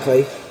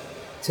tragically,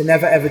 to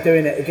never ever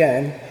doing it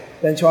again,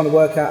 then trying to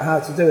work out how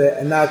to do it,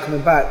 and now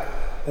coming back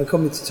and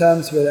coming to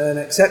terms with it and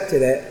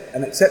accepting it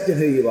and accepting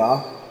who you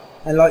are.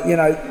 And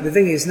the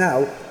thing is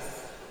now,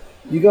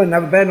 you go and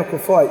have a bare knuckle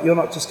fight, you're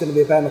not just going to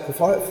be a bare knuckle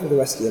fighter for the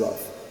rest of your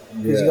life.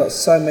 Because you've got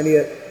so many,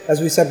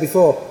 as we said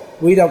before,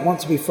 we don't want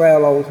to be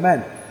frail old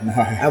men. No.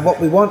 And what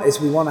we want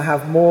is we want to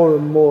have more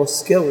and more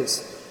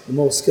skills. The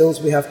more skills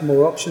we have, the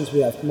more options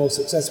we have, the more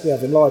success we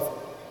have in life.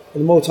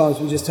 And the more times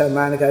we just turn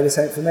around and go, this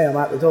ain't for me, I'm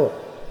out the door.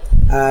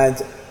 And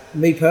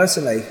me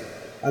personally,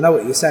 I know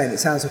what you're saying, it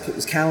sounds like it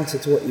was counter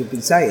to what you've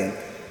been saying,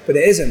 but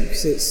it isn't,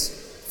 because it's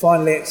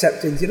finally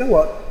accepting, do you know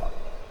what?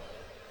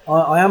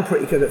 I am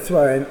pretty good at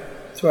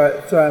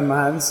throwing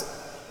my hands.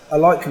 I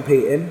like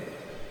competing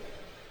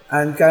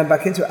and going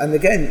back into it. And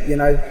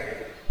again,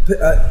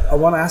 I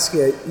want to ask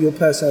you your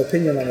personal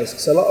opinion on this,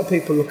 because a lot of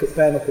people look at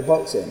bare knuckle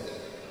boxing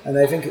and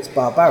they think it's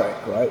barbaric,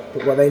 right?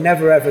 But what they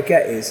never ever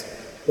get is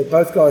that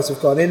both guys have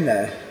gone in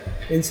there,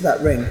 into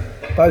that ring,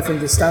 both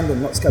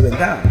understanding what's going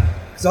down.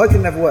 Because I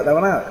can never work that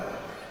one out.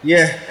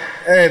 Yeah,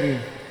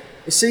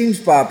 it seems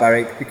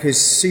barbaric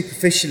because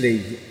superficially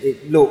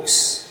it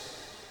looks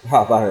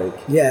barbaric.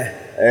 Yeah.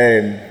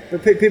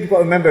 But people got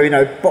to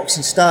remember,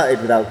 boxing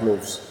started without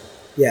gloves.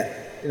 Yeah.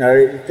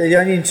 They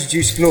only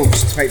introduced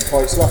gloves to make the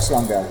fights last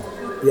longer.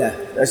 Yeah.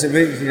 That's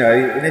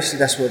initially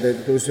that's what the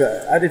gloves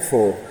were added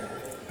for.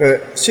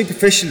 But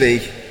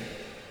superficially,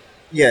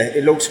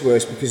 it looks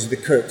worse because of the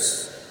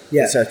cuts,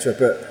 etc.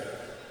 But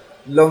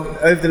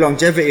over the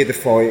longevity of the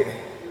fight,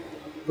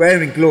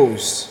 wearing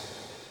gloves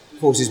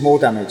causes more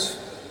damage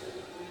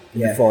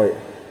in the fight,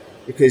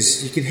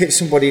 because you can hit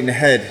somebody in the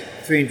head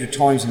 300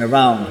 times in a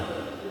round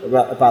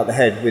about the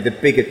head with a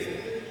bigger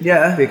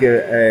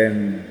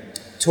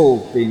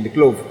tool, being the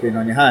glove being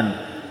on your hand,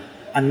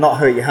 and not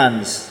hurt your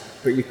hands,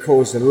 but you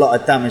cause a lot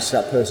of damage to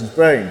that person's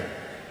brain.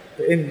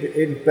 But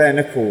in bare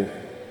knuckle,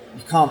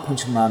 you can't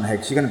punch them around the head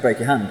because you're going to break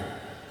your hand.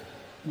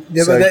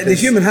 Yeah, so but the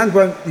human hand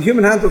won't. The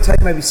human hand will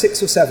take maybe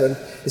 6 or 7,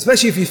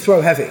 especially if you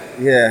throw heavy.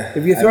 Yeah.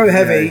 If you throw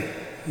heavy,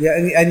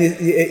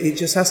 it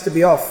just has to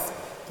be off.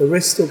 The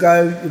wrist will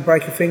go. You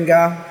break a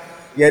finger.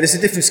 Yeah, there's a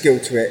different skill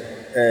to it.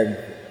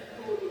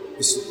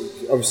 It's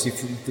obviously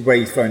the way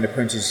you're throwing the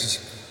punches,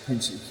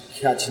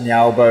 catching the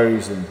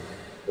elbows and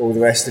all the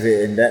rest of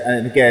it.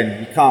 And again,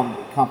 you can't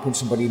punch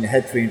somebody in the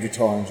head 300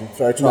 times. You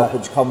throw a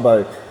 12-punch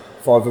combo,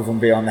 5 of them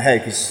be on the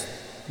head, because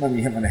moment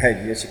you hit him on the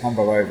head, you get your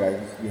combo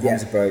over, your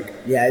hands are broke.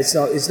 Yeah, it's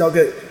not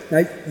good.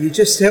 Now, you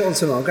just hit on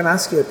something. I'm going to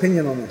ask your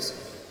opinion on this.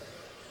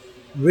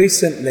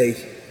 Recently,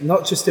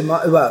 not just in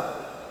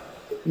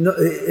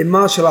in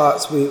martial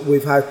arts,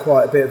 we've had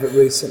quite a bit of it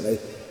recently,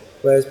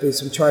 where there's been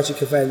some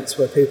tragic events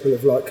where people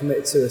have like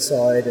committed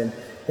suicide, and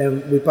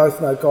then we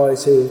both know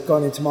guys who have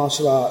gone into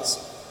martial arts,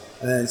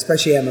 and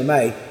especially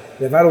MMA.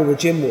 They've had all the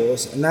gym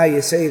wars, and now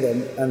you see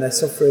them, and they're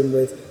suffering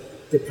with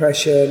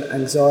depression,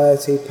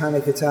 anxiety,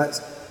 panic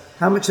attacks.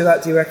 How much of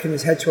that do you reckon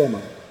is head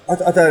trauma?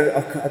 I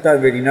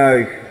don't really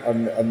know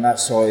on that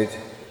side.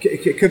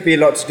 It could be a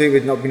lot to do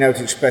with not being able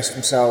to express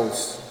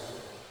themselves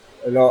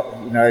a lot,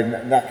 you know,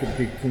 and that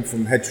could come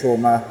from head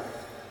trauma.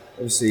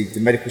 Obviously, the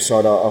medical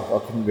side I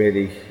couldn't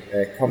really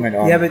comment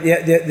on. Yeah, but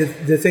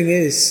the thing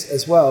is,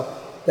 as well,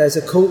 there's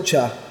a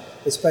culture,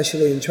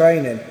 especially in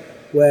training,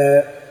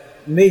 where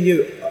me and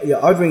you,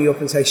 I'd ring you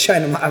up and say,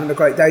 Shane, I'm having a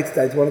great day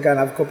today, do you want to go and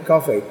have a cup of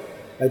coffee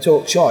and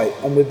talk shite,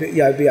 and we'd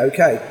be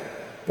okay.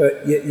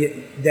 But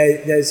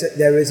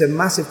there is a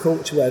massive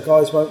culture where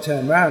guys won't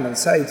turn around and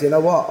say, do you know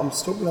what, I'm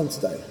struggling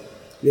today.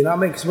 You know what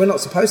I mean? Because we're not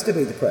supposed to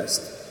be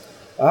depressed,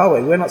 are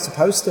we? We're not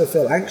supposed to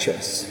feel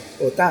anxious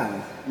or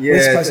down.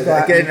 Yeah,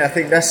 again, I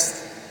think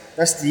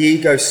that's the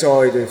ego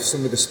side of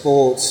some of the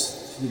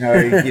sports. You know,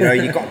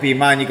 you've got to be a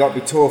man, you've got to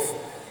be tough.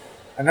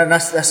 And then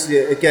that's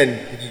again,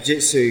 the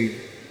jiu-jitsu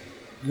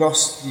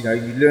lost, you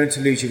learn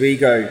to lose your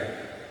ego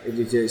in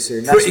jiu-jitsu.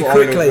 And that's pretty what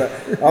quickly.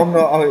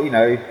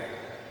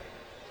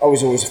 I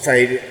was always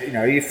afraid,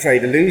 you're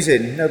afraid of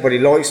losing. Nobody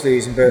likes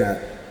losing, but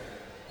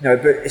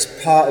but it's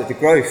part of the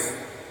growth.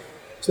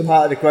 It's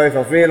part of the growth.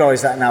 I've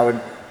realised that now,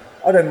 and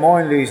I don't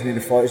mind losing in a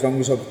fight as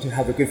long as I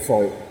have a good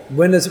fight.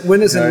 Winners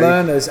and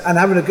learners, and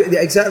having a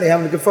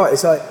good fight.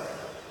 It's like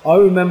I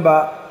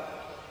remember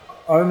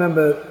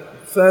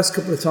first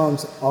couple of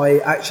times I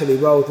actually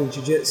rolled in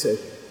jiu-jitsu,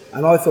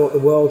 and I thought the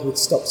world would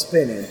stop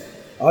spinning.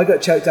 I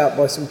got choked out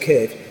by some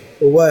kid,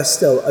 or worse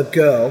still, a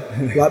girl.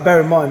 Like,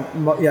 bear in mind,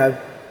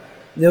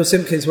 Neil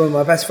Simpkins, one of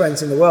my best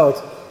friends in the world,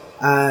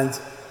 and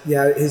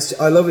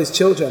I love his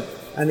children,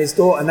 and his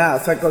daughter now,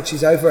 thank God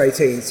she's over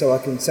 18, so I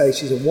can say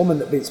she's a woman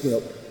that beats me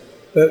up.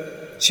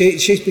 But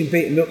she's been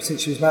beating me up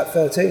since she was about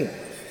 13.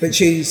 But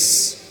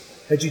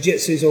her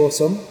jiu-jitsu's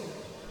awesome,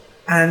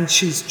 and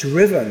she's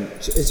driven.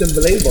 It's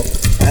unbelievable.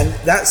 And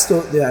that's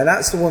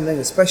the one thing,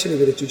 especially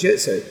with the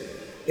jiu-jitsu,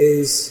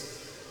 is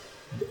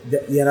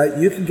that,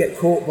 you can get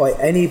caught by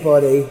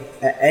anybody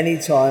at any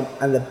time,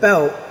 and the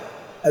belt,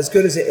 as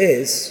good as it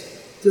is,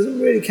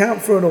 doesn't really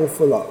count for an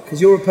awful lot, because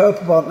you're a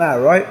purple belt now,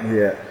 right?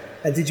 Yeah.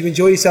 And did you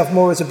enjoy yourself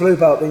more as a blue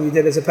belt than you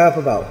did as a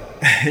purple belt?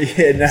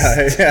 Yeah, no.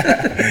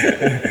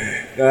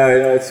 No,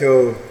 not at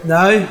all.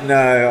 No?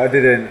 No, I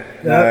didn't.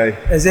 No.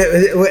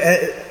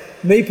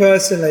 Me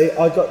personally,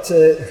 I got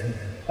to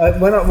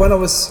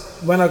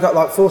when I got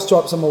like 4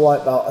 stripes on my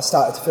white belt, I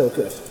started to feel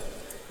good.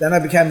 Then I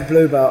became a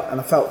blue belt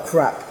and I felt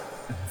crap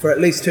for at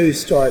least 2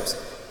 stripes.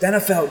 Then I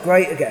felt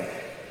great again,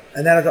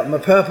 and then I got my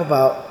purple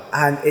belt,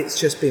 and it's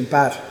just been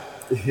bad.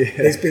 Yeah.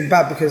 It's been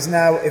bad because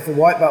now if a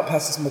white belt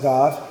passes my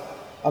guard,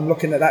 I'm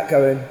looking at that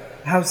going,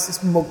 how's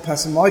this mug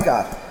passing my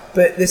guard?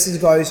 But this is a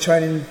guy who's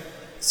training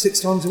 6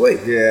 times a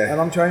week,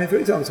 and I'm training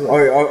 3 times a week.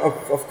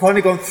 I've kind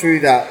of gone through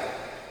that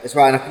as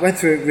well, and I went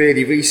through it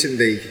really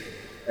recently.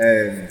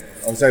 I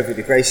was over at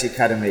the Gracie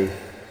Academy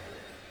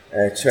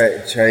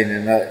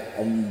training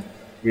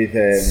with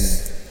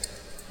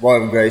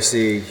Ryan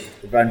Gracie,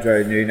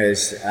 Evandro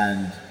Nunes,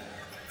 and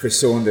Chris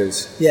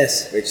Saunders.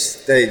 Yes.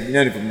 Which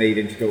none of them need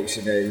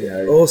introduction.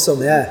 They're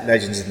awesome, yeah.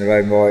 Legends in their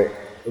own right.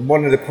 And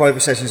one of the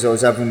private sessions I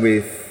was having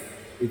with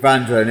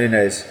Evandro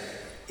Nunes,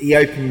 he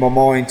opened my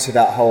mind to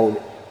that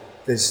whole,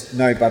 there's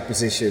no bad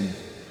position.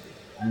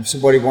 And if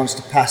somebody wants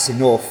to pass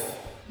enough,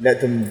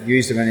 let them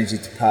use their energy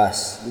to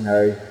pass,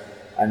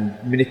 and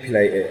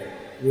manipulate it.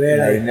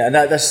 Really? And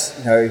that's,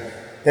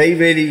 they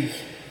really,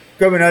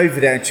 going over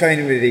there and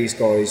training with these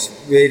guys,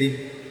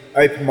 really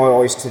opened my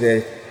eyes to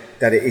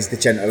that it is the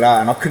gentle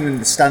art. And I couldn't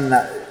understand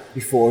that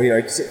before,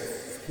 because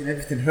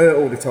everything hurt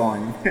all the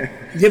time.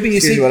 Yeah, but you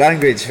see, my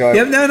language, right?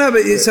 Yeah, no,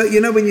 but it's like,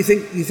 when you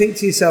think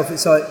to yourself,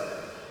 it's like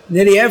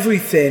nearly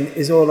everything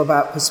is all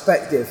about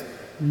perspective.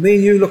 Me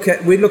and you look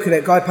at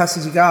it, guy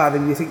passes your guard,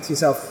 and you think to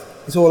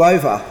yourself, it's all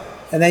over.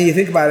 And then you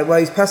think about it, well,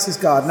 he's passed his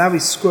guard, now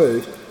he's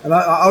screwed, and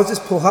I'll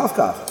just pull half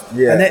guard.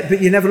 Yeah.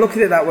 But you never look at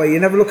it that way.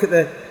 You never look at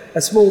a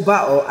small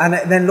battle and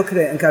then look at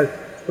it and go,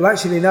 well,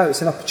 actually, no,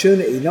 it's an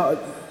opportunity.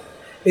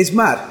 It's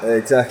mad.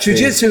 Exactly.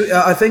 Jiu-jitsu,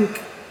 I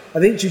think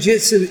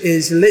jiu-jitsu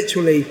is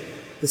literally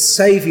the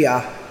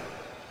saviour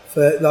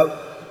for,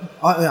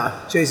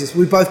 Jesus,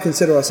 we both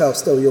consider ourselves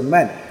still young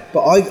men,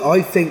 but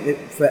I think that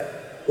for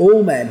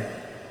all men,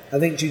 I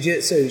think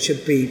jiu-jitsu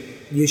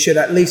you should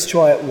at least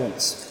try it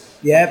once.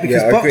 Yeah,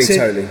 because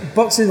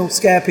boxing will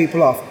scare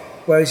people off.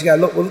 Whereas you go,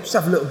 look, we'll just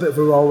have a little bit of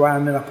a roll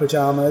around in our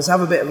pyjamas,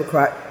 have a bit of a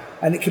crack,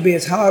 and it can be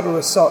as hard or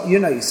as soft,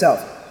 yourself.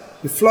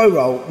 Your flow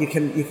roll, you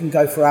can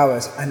go for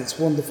hours, and it's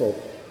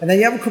wonderful. And then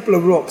you have a couple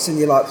of rocks, and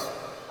you're like,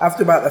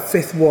 after about the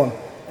 5th one,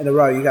 in a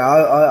row, you go,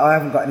 I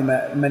haven't got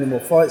many more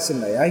fights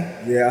in me,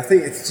 eh? Yeah, I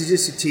think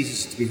jiu-jitsu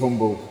teaches you to be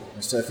humble.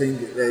 So I think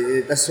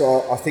that's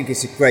what I think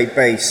is a great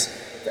base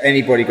for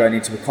anybody going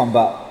into a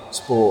combat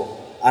sport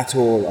at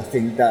all. I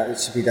think that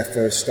should be their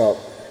first stop.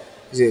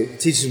 It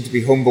teaches them to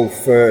be humble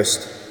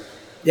first.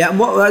 Yeah,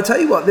 and I'll tell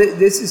you what,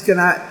 this is going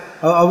to...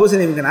 I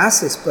wasn't even going to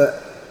ask this,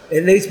 but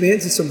it leads me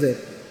into something.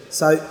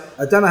 So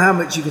I don't know how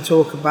much you can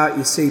talk about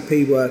your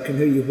CP work and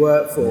who you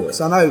work for,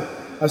 because I know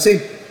I've seen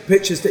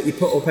pictures that you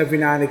put up every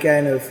now and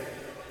again of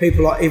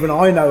people like even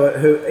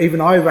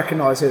I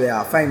recognise who they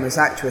are, famous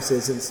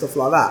actresses and stuff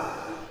like that.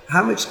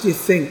 How much do you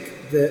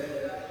think that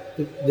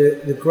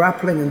the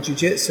grappling and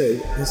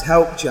jiu-jitsu has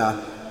helped you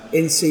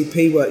in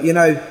CP work, you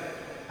know,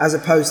 as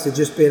opposed to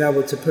just being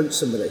able to punch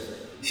somebody?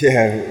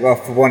 Yeah, well,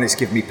 for one, it's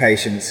given me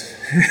patience.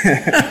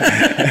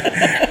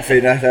 I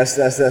think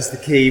that's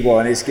the key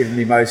one. It's given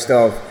me most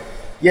of.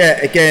 Yeah,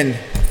 again,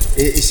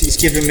 it's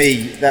given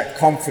me that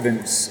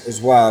confidence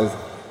as well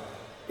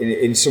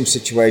in some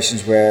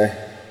situations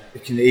where you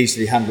can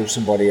easily handle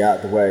somebody out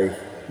of the way.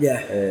 Yeah.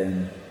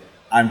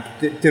 And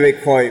do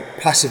it quite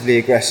passively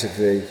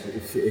aggressively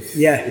if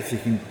you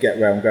can get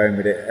where I'm going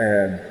with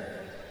it.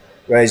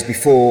 Whereas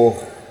before,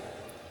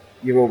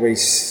 you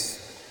always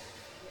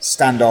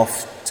stand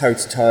off toe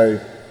to toe,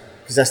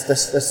 because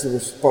that's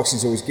what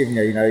boxing's always giving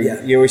you. You know,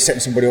 you're always setting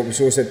somebody up, but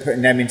you're also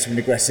putting them into an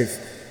aggressive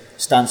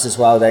stance as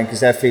well. Then, because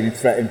they're feeling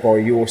threatened by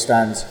your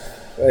stance.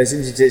 Whereas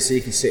in jiu-jitsu,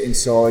 you can sit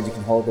inside, you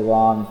can hold their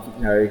arm.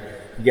 You know,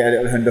 you get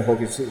a little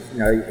underhook. You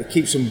know, it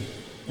keeps them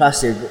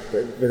passive,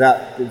 but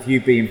without you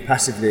being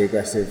passively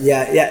aggressive.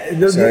 Yeah.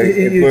 So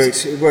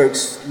it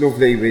works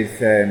lovely with.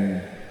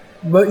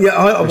 But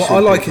yeah, what I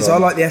like is I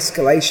like the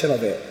escalation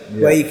of it,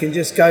 where you can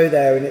just go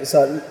there and it's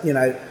like, you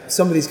know,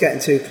 somebody's getting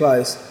too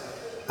close,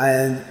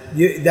 and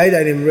they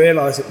don't even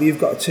realise it, but you've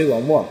got a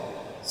 2-on-1.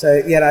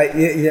 So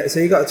so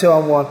you got a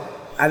 2-on-1,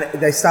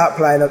 and they start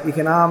playing up. You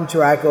can arm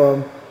drag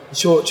them,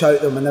 short choke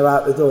them, and they're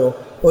out the door,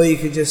 or you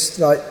could just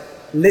like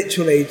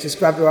literally just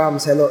grab their arm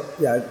and say, look,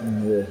 you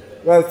know.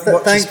 Well,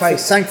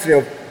 thankfully,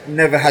 I've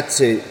never had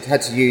to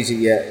use it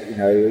yet. You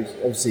know,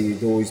 obviously,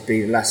 it'd always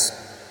be the last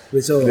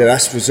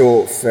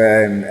resort for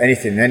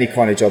anything, any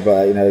kind of job.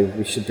 You know,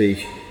 we should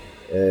be.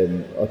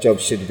 Our job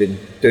should have been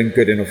done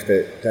good enough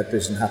that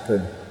doesn't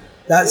happen.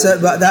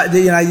 But that,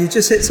 you know, you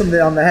just hit something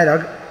on the head.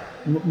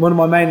 One of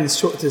my main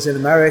instructors in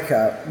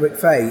America, Rick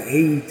Fay,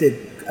 he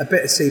did a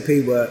bit of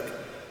CP work,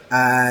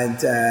 and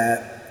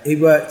he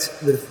worked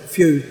with a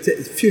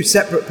few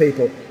separate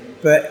people,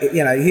 but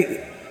you know,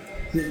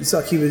 it's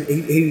like he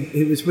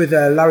was with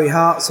Larry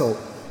Hartzell,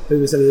 who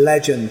was a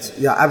legend,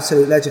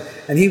 absolute legend,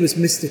 and he was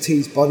Mr.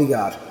 T's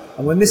bodyguard.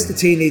 And when Mr.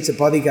 T needs a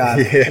bodyguard,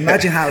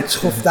 imagine how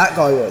tough that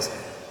guy was.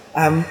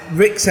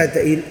 Rick said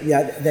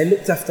that they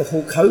looked after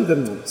Hulk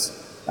Hogan once,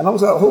 and I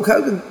was like, Hulk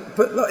Hogan,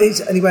 but look,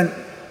 and he went,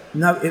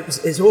 no,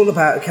 it's all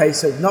about a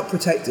case of not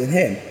protecting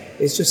him.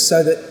 It's just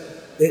so that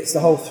it's the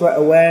whole threat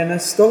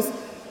awareness stuff.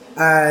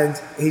 And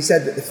he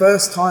said that the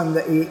first time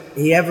that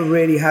he ever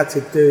really had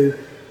to do.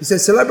 He said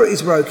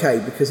celebrities were okay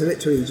because they're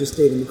literally just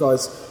dealing with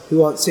guys who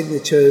want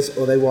signatures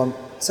or they want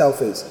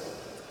selfies.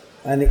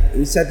 And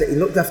he said that he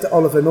looked after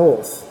Oliver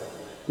North,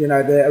 you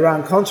know, the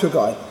Iran-Contra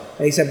guy.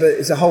 And he said, but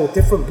it's a whole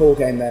different ball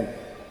game then.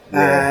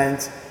 Yeah.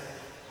 And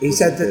he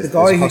said that the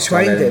guy who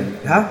trained him...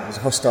 There's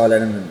a hostile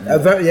element. A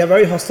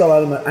very hostile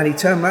element. And he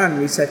turned around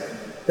and he said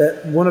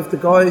that one of the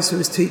guys who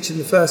was teaching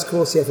the first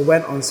course he ever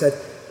went on said,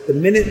 the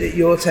minute that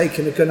you're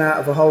taking a gun out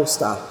of a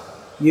holster,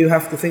 you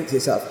have to think to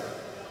yourself,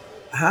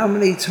 how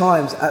many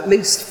times, at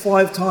least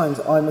 5 times,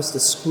 I must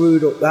have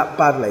screwed up that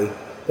badly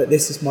that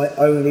this is my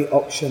only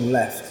option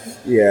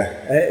left. Yeah.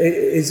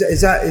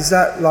 Is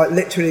that like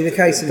literally the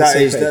case in the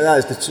CP?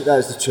 That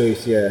is the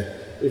truth. Yeah.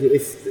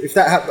 If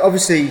that happens,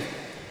 obviously,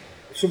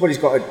 if somebody's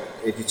got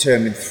a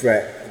determined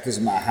threat, it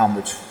doesn't matter how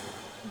much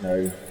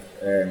you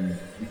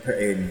put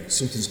in,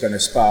 something's going to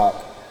spark.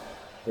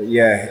 But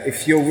yeah,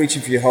 if you're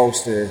reaching for your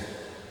holster,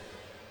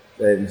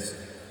 then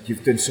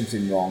you've done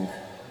something wrong.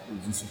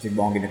 You've done something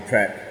wrong in the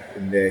prep.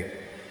 In the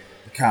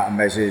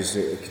countermeasures,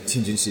 the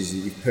contingencies that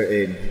you've put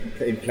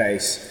in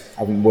place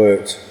haven't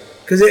worked.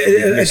 Because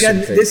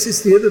again, this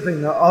is the other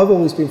thing that I've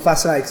always been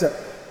fascinated. So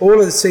all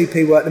of the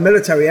CP work, the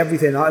military,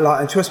 everything I like,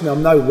 and trust me,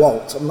 I'm no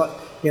Walt. I'm not,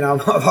 I'm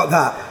not like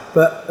that.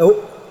 But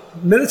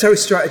military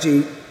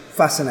strategy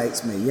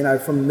fascinates me. You know,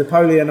 from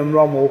Napoleon and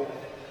Rommel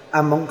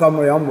and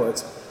Montgomery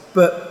onwards.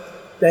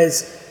 But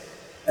there's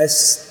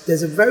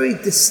a very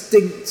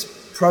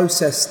distinct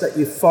process that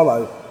you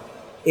follow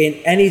in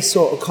any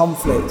sort of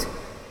conflict,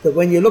 that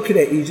when you look at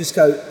it, you just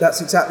go,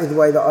 that's exactly the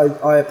way that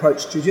I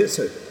approach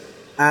jiu-jitsu.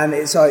 And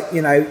it's like,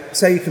 you know,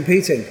 say you're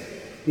competing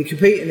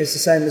is the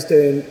same as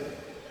doing,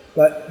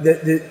 like,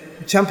 the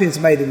champions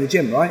are made in the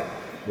gym, right?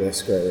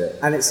 Yes, great, yeah.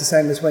 And it's the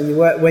same as when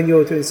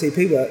you're doing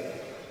CP work,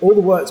 all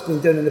the work's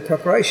been done in the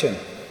preparation.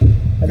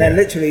 And then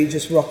literally you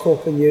just rock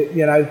up and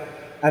you know,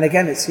 and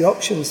again, it's the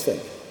options thing.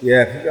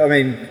 Yeah, I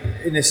mean,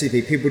 in the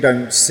CP, people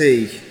don't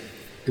see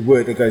the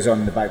work that goes on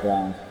in the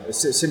background.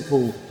 It's a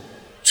simple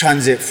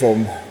transit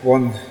from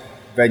one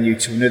venue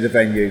to another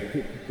venue,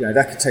 you know,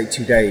 that could take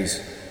 2 days,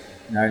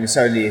 you know, and it's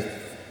only a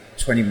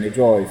 20-minute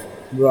drive.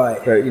 Right.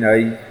 But, you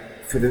know,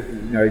 for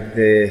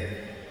the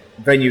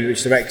venue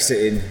which they're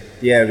exiting,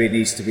 the area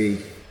needs to be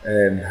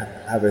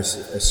have a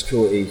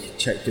security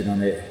checked in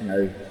on it, you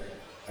know,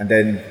 and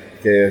then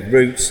the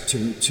routes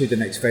to the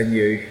next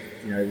venue,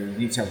 you know, you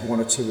need to have one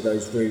or two of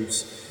those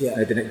routes.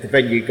 Yeah. The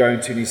venue you're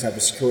going to needs to have a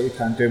security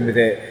plan done with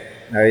it.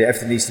 You know,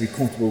 everything needs to be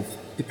comfortable,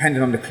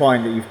 depending on the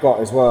client that you've got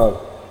as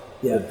well.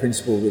 Yeah. The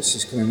principal which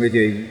is coming with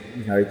you,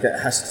 you know, that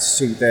has to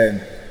suit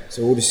them.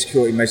 So all the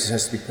security measures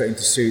has to be put in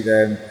to suit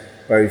them,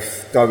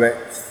 both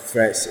direct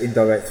threats,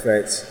 indirect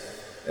threats,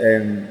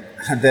 and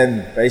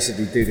then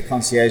basically do the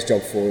concierge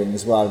job for them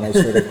as well, make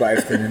sure they've got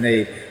everything they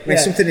need. I mean,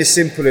 something as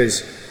simple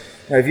as,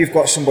 you know, if you've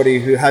got somebody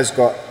who has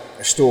got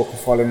a stalker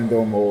following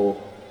them or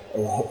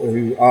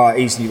who are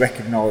easily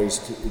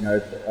recognised, you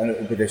know,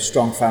 with a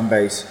strong fan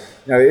base,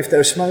 you know, if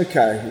they're a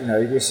smoker, you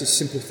know, it's a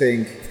simple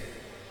thing.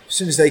 As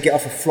soon as they get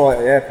off a flight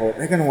at the airport,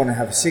 they're going to want to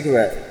have a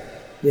cigarette.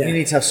 Yeah. You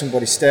need to have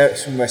somebody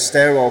somewhere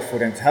sterile for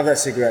them to have that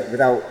cigarette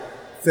without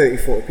 30,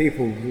 40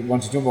 people who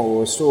want to jump on,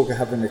 or a stalker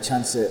having a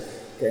chance at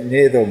getting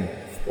near them,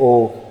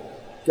 or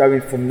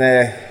going from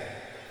there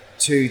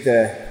to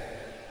the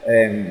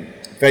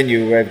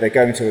venue wherever they're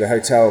going to, or the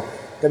hotel.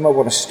 They might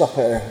want to stop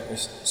at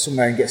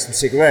somewhere and get some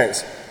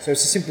cigarettes. So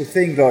it's a simple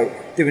thing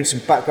like doing some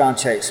background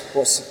checks.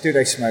 Do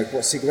they smoke?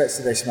 What cigarettes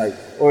do they smoke?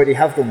 Already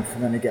have them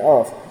from when they get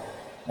off.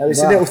 Now,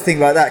 it's a little thing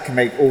like that can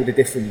make all the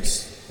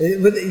difference.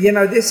 But you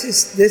know, this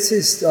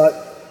is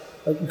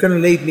going to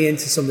lead me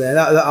into something.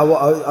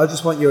 I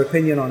just want your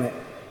opinion on it,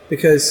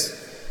 because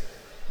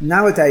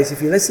nowadays,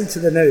 if you listen to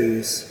the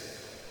news,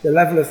 the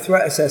level of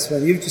threat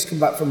assessment. You've just come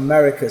back from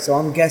America, so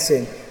I'm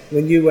guessing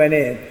when you went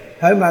in,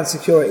 Homeland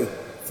Security,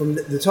 from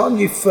the time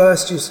you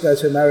first used to go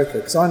to America,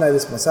 because I know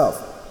this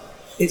myself,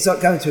 it's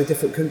like going to a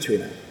different country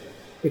now,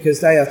 because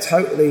they are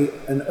totally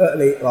and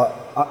utterly,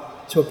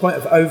 like, to a point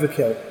of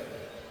overkill,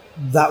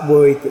 that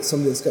worried that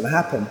something's going to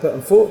happen. But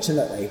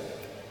unfortunately,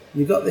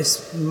 you've got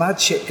this mad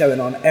shit going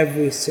on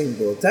every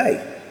single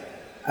day.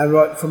 And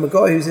right, from a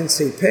guy who's in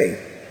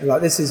CP, and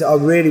like, this is, I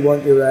really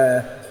want your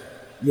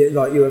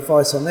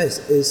advice on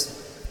this,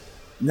 is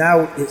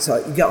now it's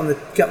like you get on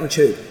the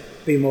tube,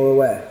 be more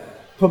aware.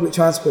 Public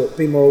transport,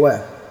 be more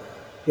aware.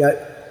 Yeah,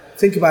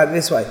 think about it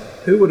this way: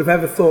 who would have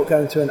ever thought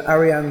going to an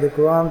Ariana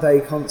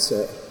Grande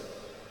concert,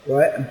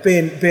 right, and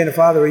being a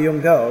father of young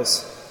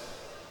girls?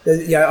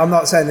 Yeah, I'm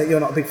not saying that you're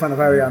not a big fan of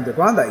Ariana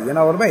Grande, you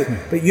know what I mean?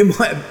 But you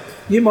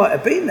might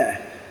have been there.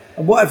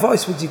 And what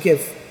advice would you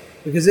give?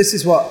 Because this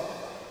is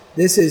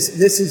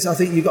I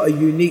think you've got a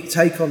unique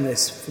take on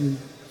this from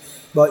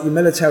like your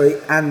military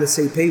and the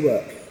CP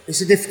work.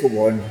 It's a difficult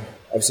one,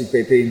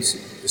 obviously, being,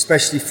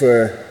 especially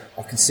for,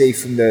 I can see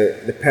from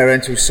the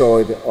parental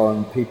side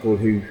on people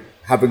who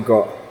haven't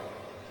got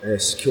a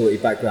security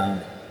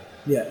background.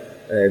 Yeah.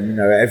 You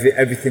know,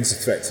 everything's a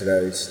threat to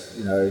those,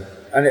 you know.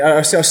 And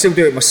I still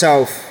do it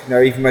myself, you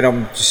know, even when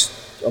I'm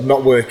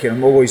not working,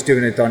 I'm always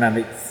doing a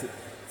dynamic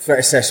threat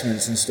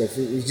assessments and stuff.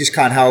 You just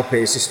can't help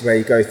it, it's just the way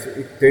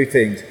you do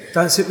things.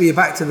 Don't sit with your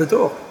back to the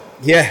door.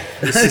 Yeah,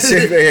 it's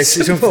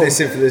something as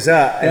simple as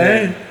that.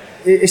 Yeah.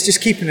 It's just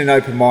keeping an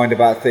open mind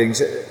about things.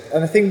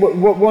 And I think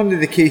one of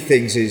the key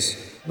things is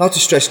not to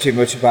stress too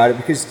much about it,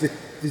 because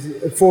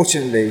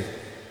unfortunately,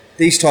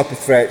 these type of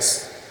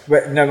threats,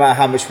 no matter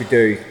how much we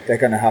do, they're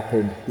going to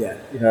happen. Yeah.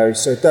 You know,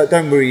 so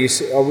don't worry.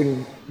 I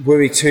wouldn't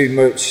worry too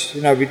much.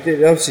 You know,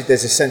 obviously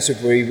there's a sense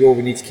of worry. We all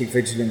need to keep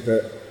vigilant,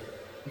 but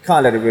we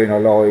can't let it ruin our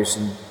lives.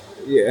 And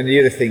the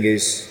other thing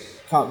is,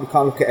 we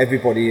can't look at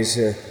everybody as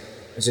a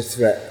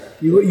threat.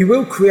 You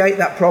will create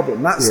that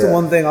problem. That's the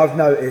one thing I've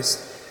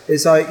noticed.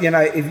 Is like, you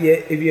know, if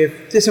you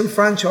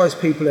disenfranchise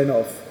people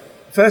enough,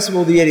 first of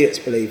all the idiots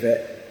believe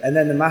it, and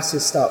then the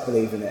masses start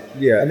believing it.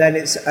 Yeah. And then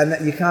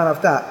you can't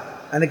have that.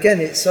 And again,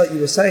 it's like you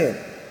were saying,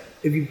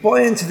 if you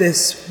buy into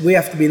this, we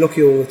have to be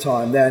lucky all the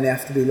time, they only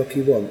have to be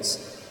lucky once.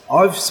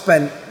 I've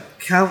spent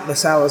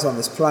countless hours on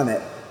this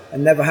planet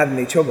and never had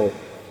any trouble.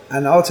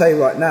 And I'll tell you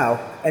right now,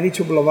 any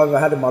trouble I've ever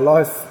had in my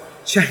life,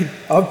 Shane,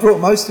 I've brought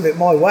most of it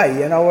my way,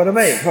 you know what I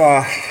mean?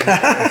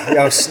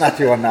 I'll snap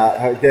you on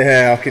that.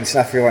 Yeah, I can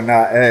snap you on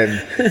that.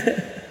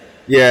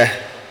 Yeah.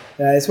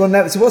 It's one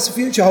that, so what's the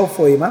future hold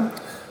for you, man?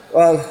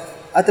 Well,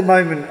 at the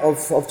moment,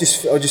 I've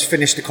just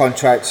finished the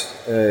contract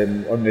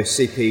on the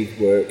CP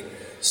work.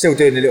 Still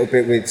doing a little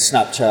bit with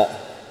Snapchat.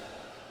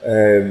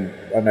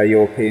 I know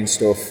European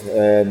stuff.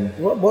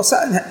 What's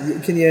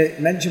that? Can you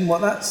mention what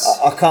that's?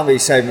 I can't really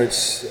say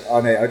much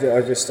on it.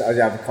 I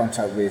have a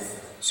contract with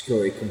a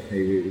security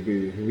company.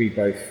 We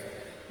both,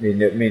 me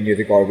and the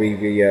other guy, we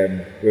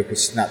work with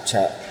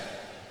Snapchat.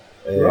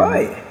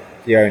 Right.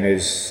 The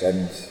owners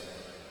and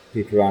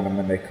people around them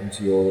when they come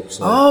to Europe.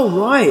 So. Oh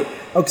right.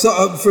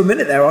 Oh, for a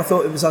minute there, I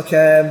thought it was like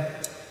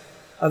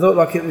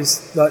it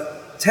was like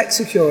tech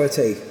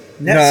security,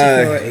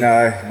 security.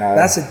 No.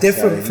 That's a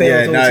different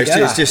field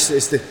altogether.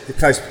 It's the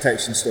close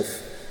protection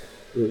stuff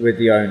with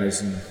the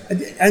owners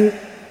and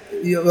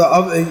you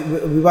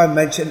know, we won't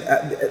mention.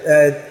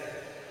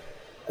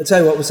 I'll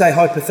tell you what, we'll say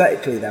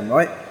hypothetically then,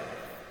 right?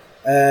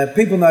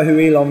 People know who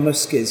Elon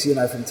Musk is, you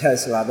know, from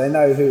Tesla. They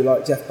know who,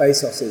 like, Jeff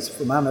Bezos is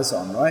from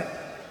Amazon, right?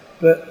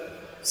 But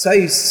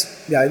say, you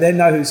know, they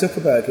know who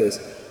Zuckerberg is.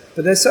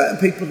 But there's certain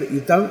people that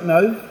you don't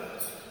know,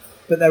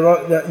 but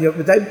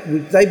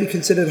would they be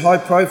considered high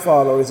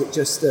profile, or is it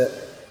just that?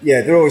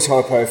 Yeah, they're always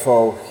high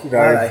profile. You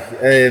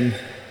know,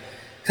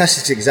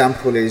 classic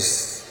example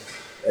is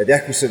the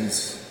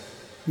Ecclestons.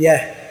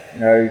 Yeah. You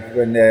know,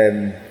 when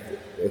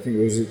I think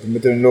it was the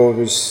mother-in-law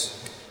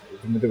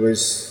the mother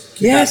was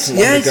kidnapped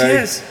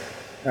yes.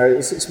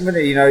 It's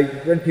money. You know,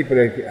 when people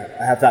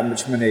have that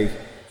much money,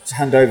 to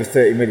hand over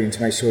 30 million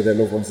to make sure their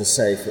loved ones are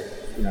safe,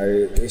 you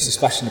know, it's a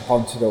splashing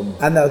upon to them.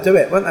 And they'll do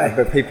it, won't they?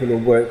 But people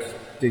will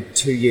do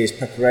 2 years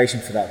preparation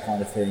for that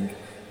kind of thing,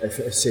 if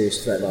a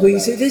serious threat like that. Well, you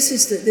see, this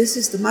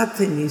is the mad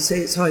thing. You see,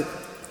 it's like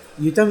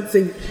you don't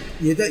think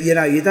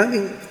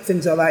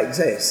things like that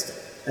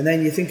exist, and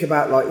then you think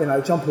about, like, you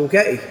know, John Paul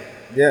Getty.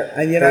 Yeah.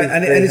 And you know,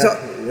 and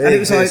it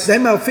was like they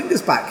held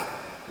fingers back,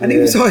 and he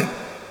was like,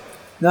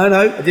 no.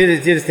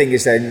 The other thing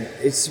is then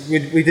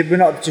we're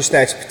not just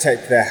there to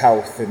protect their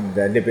health and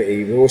their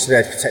liberty. We're also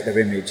there to protect their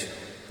image.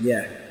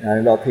 Yeah. You know,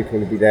 a lot of people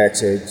will be there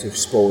to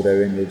spoil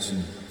their image,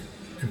 and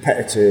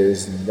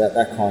competitors and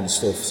that kind of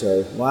stuff.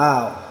 So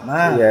wow,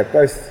 man. Yeah,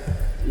 both.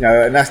 You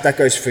know, and that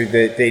goes through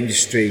the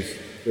industry,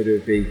 whether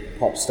it be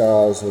pop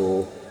stars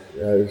or,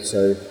 you know,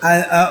 so.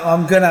 And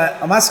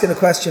I'm asking a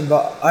question,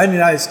 but I only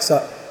know because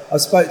I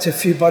spoke to a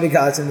few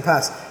bodyguards in the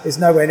past. It's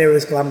nowhere near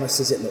as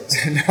glamorous as it looks.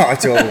 Not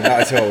at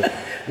all.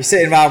 You're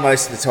sitting around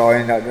most of the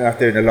time, not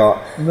doing a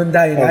lot.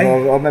 Mundane, eh? I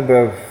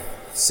remember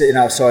sitting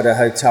outside a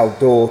hotel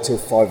door till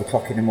 5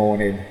 o'clock in the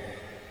morning.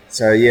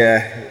 So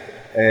yeah,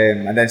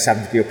 and then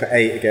having to be up at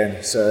 8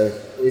 again. So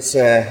it's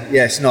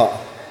it's not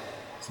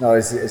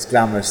as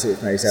glamorous as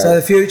it may sound. So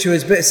the future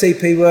is a bit of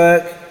CP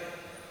work,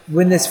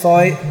 win this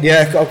fight.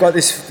 Yeah, I've got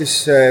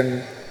this.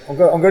 I'm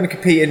going to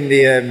compete in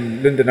the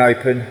London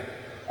Open.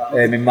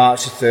 In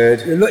March the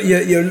 3rd.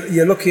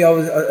 You're lucky I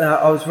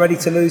was ready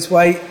to lose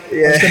weight.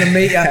 Yeah. I was going to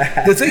meet you.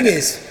 The thing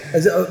is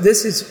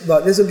this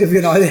will give you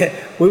an idea.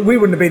 We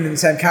wouldn't have been in the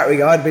same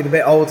category. I'd been a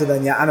bit older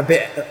than you and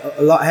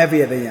a lot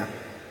heavier than you.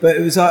 But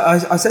it was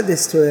I said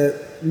this to a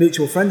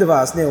mutual friend of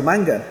ours, Neil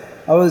Mangan.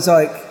 I was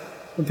like,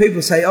 when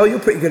people say, "Oh, you're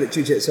pretty good at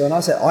jiu-jitsu," and I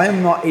said, "I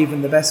am not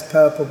even the best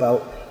purple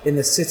belt in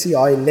the city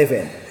I live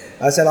in."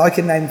 I said, "I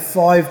can name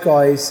 5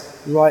 guys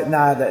right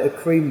now that have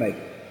creamed me."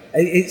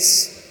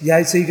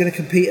 Yeah, so you're going to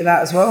compete in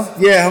that as well?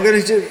 Yeah, I'm going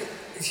to do.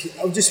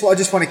 I just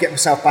want to get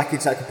myself back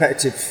into that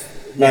competitive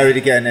mode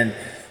again, and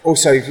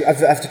also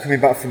after coming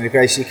back from the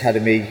Gracie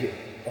Academy,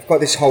 I've got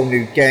this whole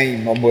new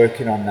game I'm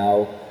working on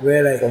now.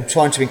 Really? I'm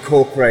trying to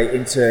incorporate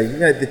into, you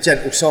know, the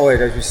gentle side,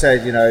 as we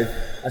said, you know,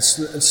 and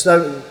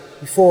slow.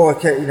 Before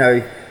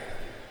the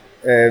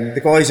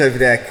guys over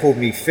there called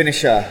me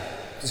finisher.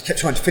 Just kept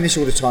trying to finish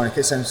all the time. I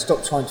kept saying,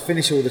 "Stop trying to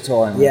finish all the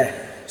time." Yeah.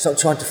 Stop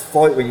trying to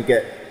fight when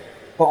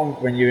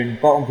you're in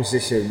bottom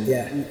position.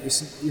 Yeah.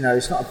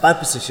 It's not a bad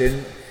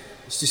position,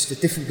 it's just a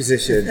different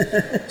position.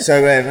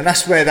 So and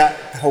that's where that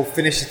whole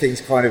finisher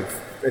thing's kind of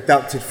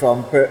adapted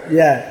from. But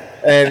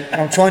yeah,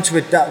 I'm trying to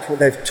adapt what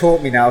they've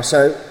taught me now.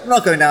 So I'm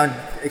not going down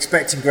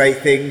expecting great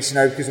things, you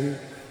know, because I'm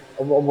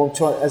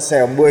trying, as I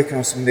say, I'm working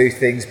on some new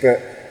things,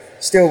 but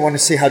still want to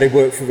see how they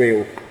work for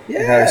real.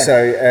 Yeah. You know,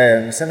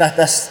 so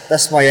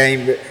that's my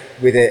aim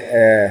with it.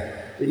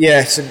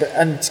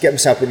 And to get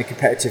myself in a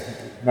competitive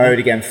mode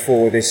again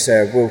for this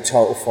world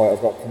title fight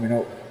I've got coming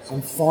up.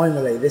 And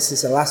finally, this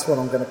is the last one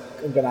I'm going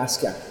to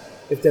ask you.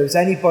 If there was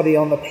anybody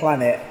on the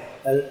planet,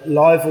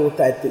 alive or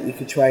dead, that you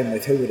could train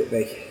with, who would it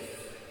be?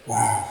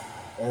 Wow.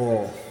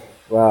 Oh.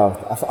 Wow.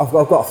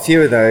 I've got a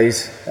few of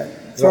those.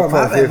 Throw them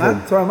out there,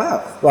 man. Throw them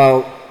out.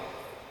 Well,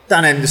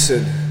 Dan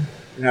Henderson.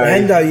 You know,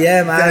 Hendo,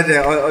 yeah, man.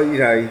 You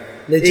know,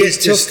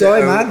 legit tough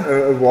guy, man.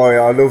 A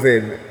warrior. I love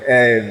him.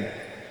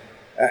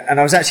 And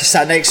I was actually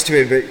sat next to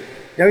him, but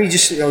you know,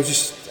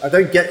 I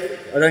don't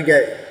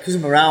get because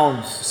I'm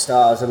around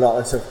stars a lot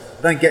and stuff.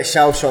 I don't get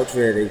shell shocked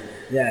really.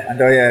 Yeah.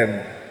 And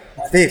I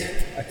did.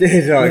 Like,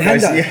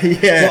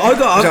 yeah.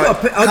 Well, I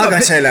can't go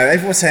say hello.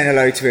 Everyone's saying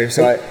hello to him.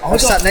 So I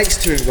sat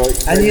next to him, like,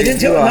 and you didn't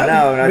do it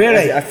now.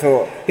 Really? I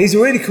thought he's a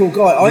really cool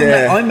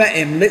guy. I met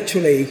him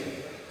literally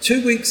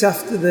 2 weeks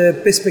after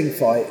the Bisping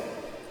fight,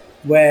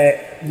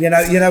 where you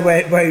know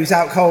where he was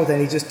out cold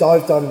and he just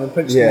dived on him and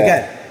punched him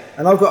again.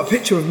 And I've got a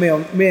picture of me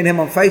and him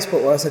on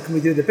Facebook where I said, "Can we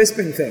do the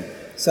Bisping thing?"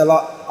 So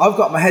like, I've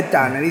got my head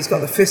down and he's got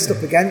the fist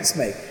up against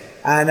me.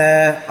 And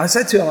I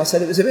said to him,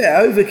 it was a bit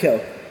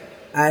overkill.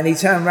 And he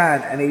turned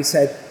around and he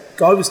said,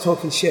 "Guy was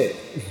talking shit.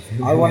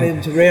 I wanted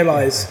him to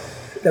realise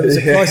there was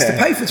a price to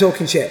pay for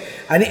talking shit."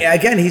 And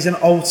again, he's an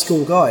old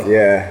school guy.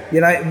 Yeah.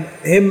 You know,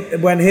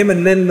 when him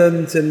and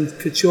Linland and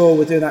Couture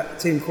were doing that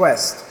Team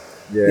Quest.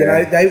 Yeah. You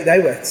know, they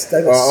were.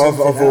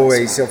 I've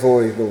always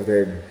loved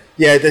him.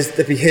 Yeah,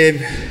 there'd be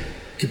him,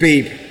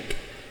 Khabib,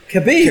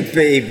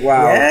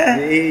 wow. Yeah.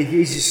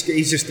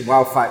 He's just a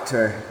wow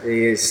factor.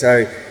 He is.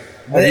 So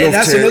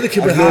that's another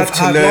kid with hard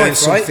to learn life,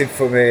 something right?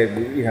 from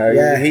him. You know,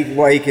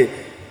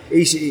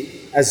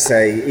 as I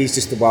say, he's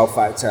just a wow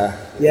factor.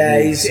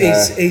 Yeah,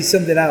 he's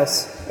something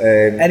else.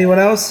 Anyone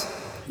else?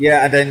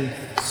 Yeah, and then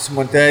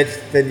someone dead.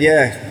 Then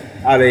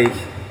yeah, Ali,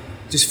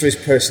 just for his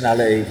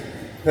personality,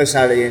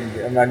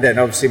 and then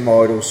obviously my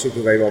idol,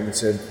 Sugar Ray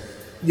Robinson.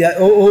 Yeah,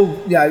 all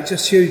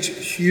just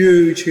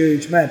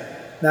huge men.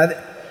 Now,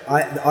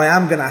 I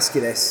am going to ask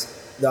you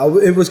this.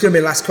 It was going to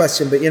be the last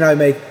question, but you know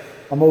me,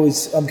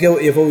 I'm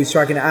guilty of always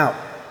dragging it out.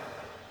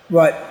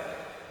 Right,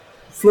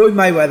 Floyd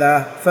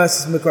Mayweather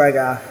versus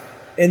McGregor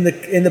in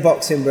the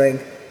boxing ring,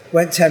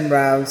 went 10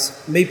 rounds.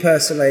 Me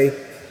personally,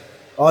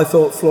 I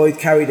thought Floyd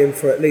carried him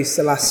for at least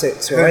the last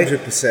 6, right?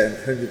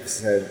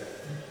 100%.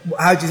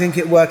 How do you think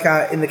it'd work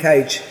out in the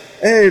cage?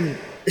 I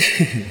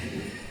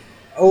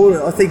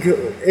think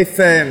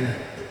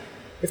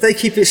if they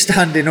keep it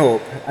standing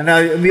up, and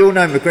we all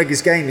know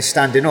McGregor's game is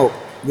standing up.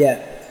 Yeah.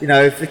 You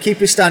know, if they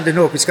keep it standing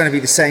up, it's going to be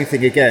the same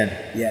thing again.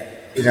 Yeah.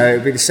 You know,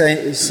 it'll be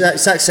the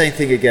exact same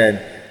thing again.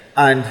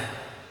 And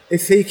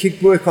if he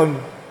could work on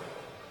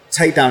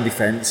takedown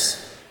defence,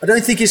 I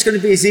don't think it's going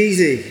to be as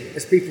easy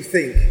as people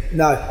think.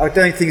 No. I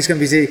don't think it's going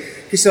to be as easy.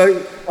 Because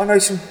I know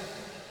some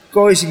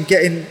guys who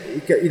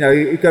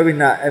who go in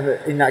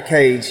that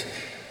cage,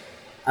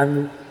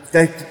 and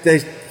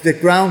the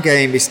ground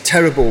game is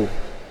terrible,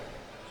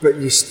 but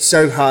it's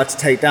so hard to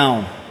take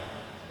down.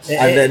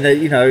 And then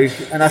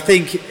and I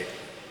think,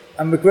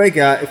 and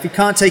McGregor, if he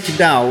can't take him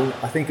down,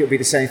 I think it'll be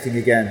the same thing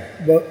again.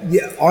 Well,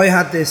 yeah, I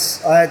had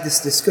this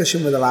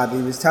discussion with a lad.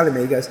 He was telling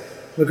me, he goes,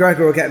 McGregor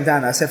will get him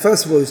down. I said,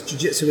 first of all, his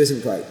jiu-jitsu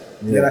isn't great,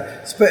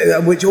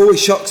 which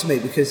always shocks me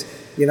because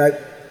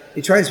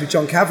he trains with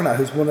John Kavanagh,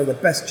 who's one of the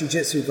best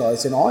jiu-jitsu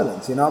guys in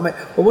Ireland. You know what I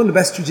mean? Well, one of the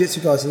best jiu-jitsu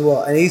guys in the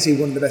world, and easily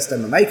one of the best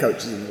MMA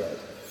coaches in the world.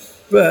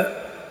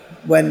 But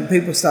when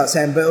people start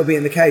saying, "But it'll be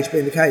in the cage,"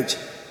 Floyd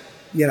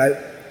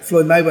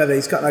Mayweather,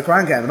 he's got no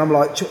ground game, and I'm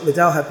like, Chuck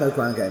Liddell had no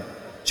ground game.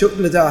 Chuck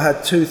Liddell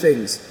had 2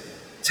 things: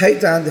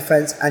 takedown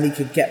defense, and he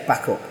could get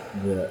back up.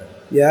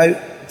 Yeah.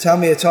 Tell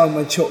me a time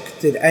when Chuck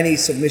did any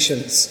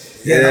submissions.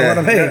 You know what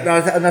I mean?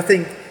 And I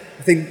think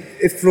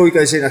if Floyd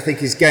goes in, I think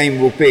his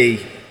game will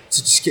be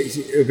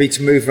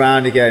to move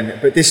around again.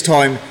 But this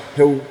time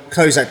he'll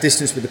close that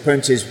distance with the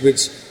punches,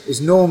 which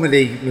is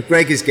normally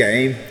McGregor's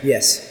game.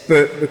 Yes.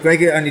 But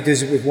McGregor only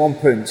does it with 1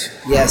 punch.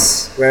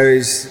 Yes.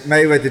 Whereas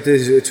Mayweather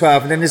does it with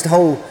 12. And then there's the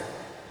whole...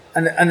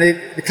 And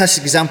the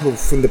classic example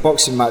from the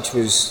boxing match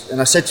was,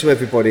 and I said to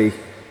everybody,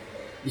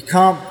 you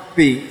can't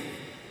beat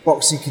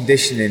boxing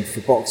conditioning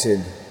for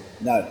boxing.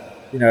 No.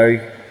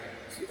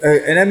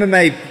 An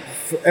MMA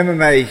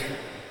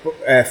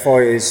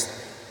fighters,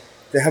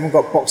 they haven't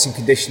got boxing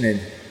conditioning.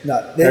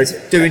 No.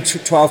 Doing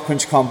 12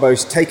 punch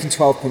combos, taking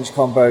 12 punch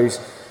combos,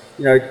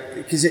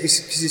 because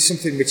it's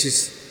something which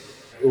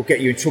will get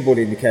you in trouble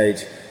in the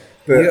cage.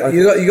 But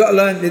you got to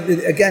learn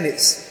again.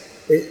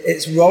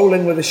 It's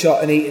rolling with a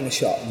shot and eating a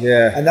shot.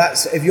 Yeah. And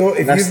that's if you've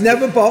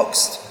never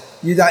boxed,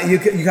 you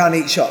can't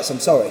eat shots. I'm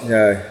sorry.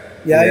 No.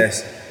 Yeah.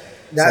 Yes.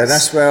 So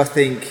that's where I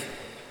think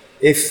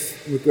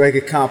if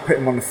McGregor can't put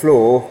him on the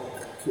floor,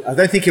 I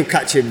don't think he'll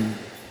catch him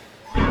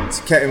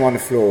to get him on the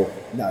floor.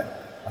 No.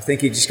 I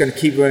think he's just going to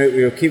keep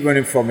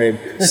running from him,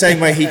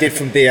 same way he did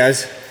from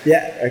Diaz.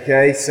 Yeah.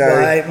 Okay. So,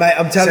 right, mate,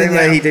 I'm telling you, same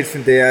way he did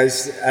from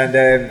Diaz, and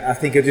I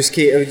think he'll just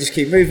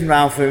keep moving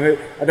around for him.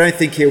 I don't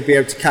think he'll be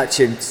able to catch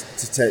him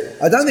to take.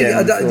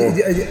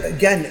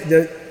 Again,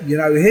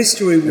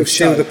 history will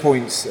show the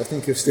points. I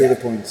think he'll steal the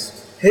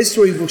points.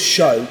 History will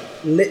show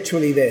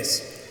literally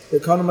this: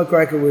 that Conor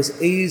McGregor was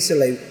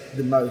easily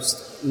the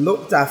most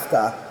looked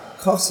after,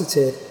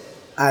 cosseted,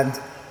 and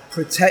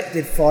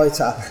protected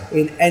fighter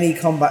in any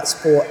combat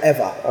sport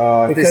ever.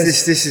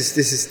 This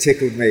has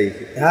tickled me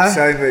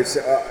so much.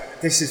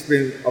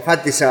 I've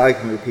had this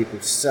argument with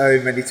people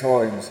so many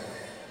times.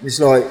 It's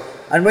like,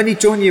 and when he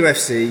joined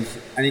UFC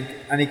and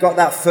he got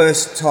that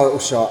first title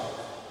shot,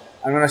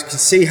 and when I could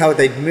see how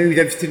they'd moved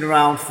everything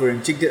around for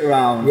him, jigged it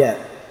around,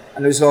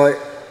 and it was like,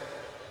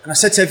 and I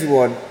said to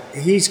everyone,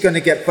 he's going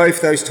to get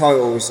both those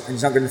titles and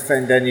he's not going to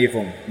defend any of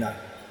them. No.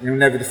 He'll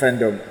never defend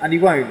them, and he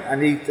won't.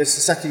 And that's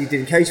exactly what he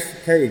did in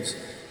Cage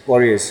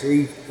Warriors.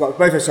 He got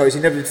both those titles. He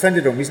never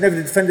defended them. He's never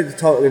defended the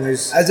title in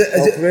his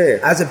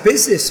career. As a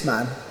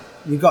businessman,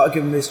 you've got to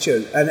give him his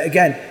due. And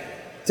again,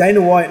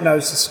 Dana White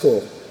knows the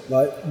score.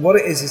 Like, what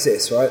it is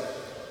this, right?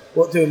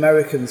 What do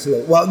Americans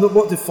love? Well,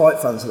 what do fight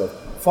fans love?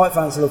 Fight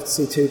fans love to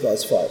see 2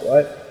 guys fight,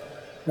 right?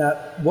 Now,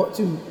 what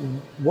do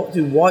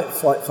white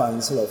fight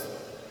fans love?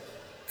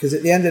 Because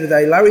at the end of the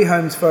day, Larry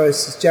Holmes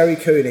versus Jerry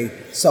Cooney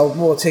sold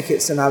more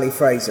tickets than Ali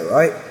Fraser,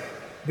 right?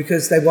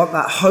 Because they want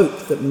that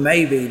hope that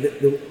maybe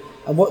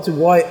and what do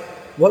white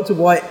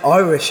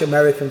Irish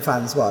American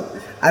fans want?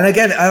 And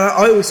again,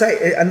 I always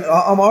say, and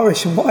I'm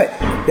Irish and white,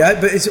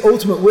 but it's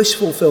ultimate wish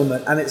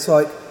fulfillment. And it's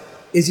like,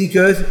 is he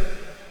good?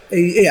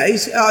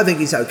 I think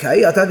he's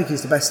okay. I don't think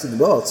he's the best in the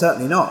world.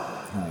 Certainly not.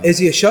 No. Is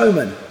he a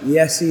showman?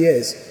 Yes, he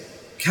is.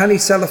 Can he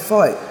sell a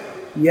fight?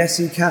 Yes,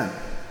 he can.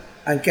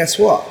 And guess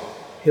what?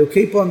 He'll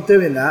keep on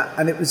doing that,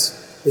 and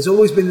it's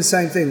always been the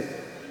same thing.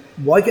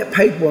 Why get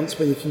paid once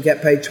when you can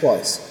get paid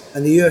twice?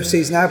 And the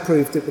UFC's now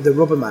proved it with the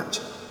rubber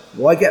match.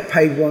 Why get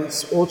paid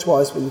once or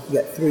twice when you can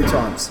get 3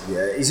 times?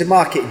 Yeah, he's a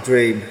marketing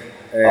dream.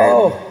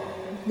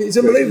 It's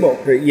unbelievable.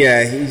 But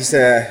yeah, he's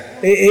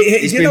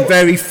been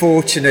very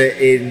fortunate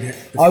in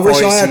the I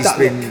wish I had he's that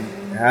been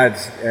had.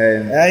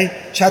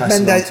 Chad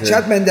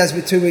Mendes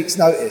with 2 weeks'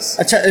 notice.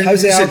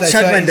 Jose Aldo,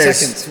 Chad 13 Mendes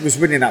seconds. was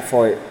winning that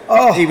fight.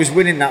 Oh. He was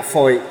winning that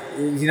fight.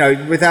 You know,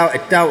 without a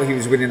doubt, he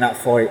was winning that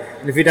fight.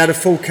 And if he'd had a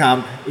full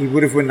camp, he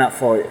would have won that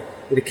fight.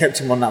 He'd have kept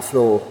him on that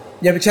floor.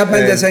 Yeah, but Chad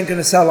Mendes ain't going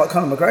to sell like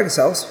Conor McGregor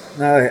sells.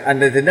 No,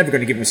 and they're never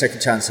going to give him a second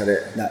chance at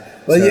it. No.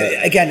 Well,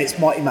 again, it's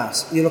Mighty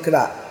Mouse. You look at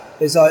that.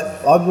 It's like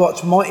I'd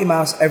watch Mighty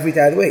Mouse every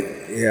day of the week.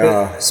 Yeah.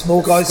 But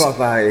small guys. Forgot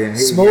about him.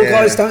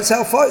 Guys don't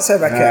sell fights, I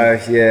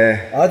reckon.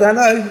 Yeah. I don't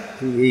know.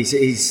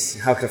 He's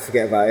how could I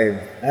forget about him?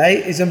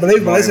 Hey, he's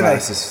unbelievable, Mighty isn't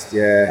Mouse he?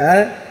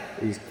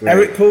 He's great.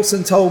 Eric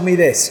Paulson told me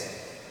this.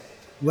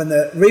 When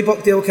the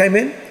Reebok deal came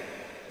in,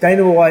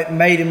 Dana White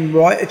made him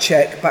write a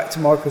check back to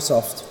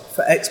Microsoft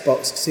for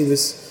Xbox because he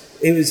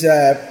was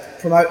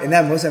promoting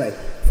them, wasn't he,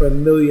 for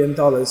 $1 million?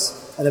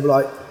 And they were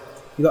like,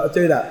 "You got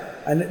to do that."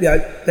 And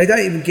they don't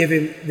even give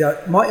him.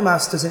 Mighty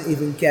Mouse doesn't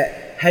even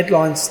get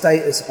headline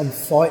status on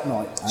Fight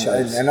Night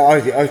shows. And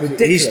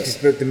he's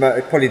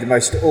probably the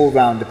best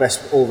all-round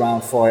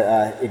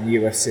fighter in the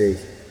UFC,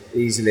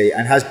 easily,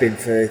 and has been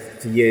for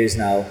years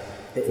now,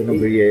 for a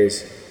number of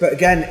years. But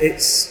again,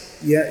 it's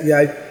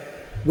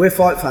we're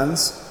fight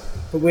fans,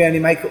 but we only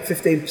make up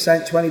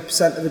 15%,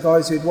 20% of the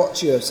guys who'd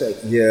watch UFC.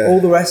 Yeah.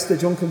 All the rest are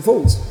drunken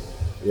fools.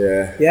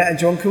 Yeah. Yeah, and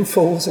drunken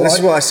fools. That's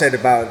what I said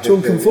about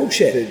drunken fool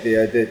shit.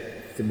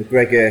 The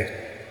McGregor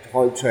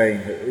hype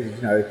train.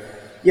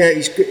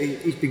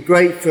 He's been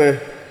great for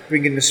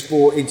bringing the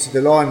sport into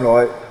the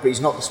limelight, but he's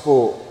not the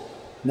sport.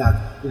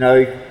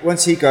 No.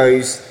 Once he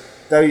goes,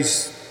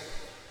 those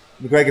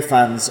McGregor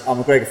fans are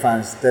McGregor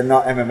fans. They're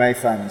not MMA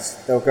fans.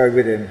 They'll go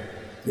with him.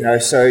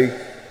 So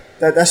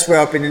that's where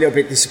I've been a little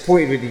bit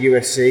disappointed with the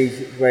UFC,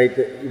 where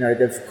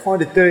they've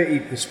kind of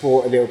dirtied the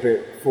sport a little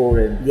bit for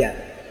him. Yeah.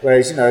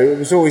 Whereas it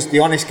was always the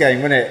honest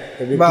game, wasn't it?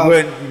 There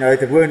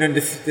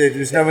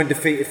was no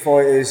undefeated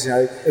fighters.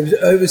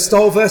 It was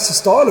style versus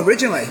style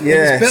originally.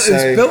 Yeah, it was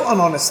built on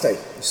honesty.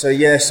 So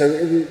it's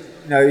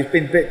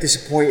been a bit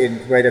disappointing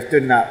the way they've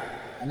done that,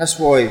 and that's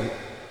why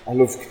I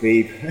love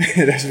Khabib.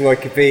 That's why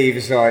Khabib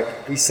is like,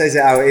 he says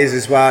it how it is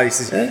as well. He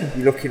says,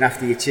 "You're looking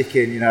after your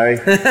chicken,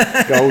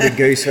 golden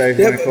goose." I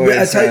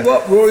tell you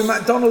what, Rory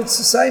McDonald's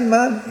the same,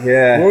 man.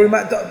 Yeah.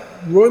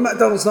 Rory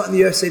McDonald's not in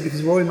the UFC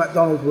because Rory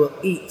McDonald will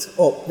eat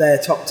up their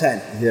top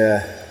 10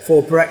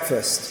 for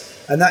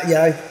breakfast. And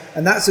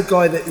that's a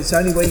guy that it's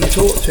only when you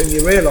talk to him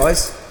you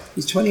realise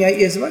he's 28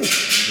 years of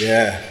age.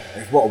 Yeah,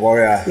 what a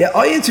warrior. Yeah,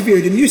 I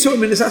interviewed him. You saw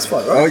him in the SAS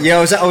fight, right? Oh yeah,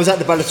 I was at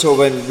the Bellator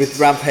with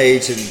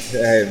Rampage and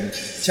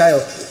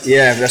Chael.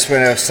 Yeah, that's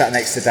when I was sat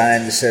next to Dan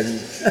Henderson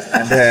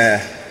and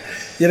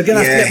you're going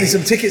to have to get me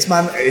some tickets,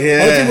 man.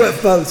 Yeah. I do work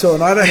for Bellator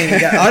and I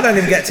don't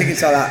even get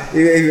tickets like that.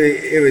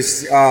 It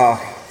was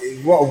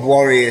what a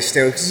warrior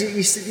still. Because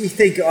you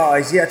think,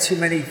 has he had too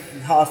many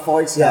hard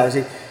fights now? Is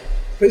he?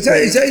 But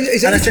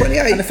he's only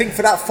 28. And I think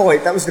for that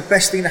fight, that was the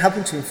best thing that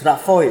happened to him for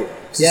that fight.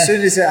 So as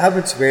soon as it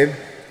happened to him,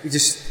 he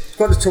just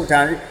got to talk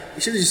down.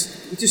 He should have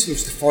just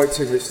lost the fight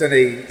too much, didn't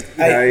he?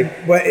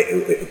 Like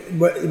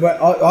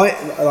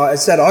I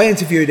said, I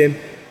interviewed him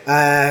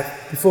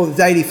before the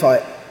Daly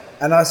fight,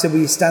 and I said, "Will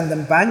you stand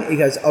and bang?" He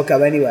goes, "I'll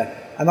go anywhere."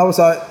 And I was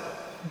like,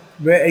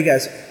 he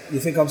goes, "You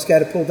think I'm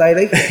scared of Paul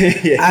Daly?"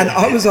 And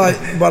I was like,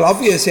 "Well,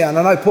 obviously." And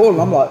I know Paul,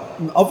 and I'm like,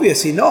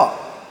 "Obviously not."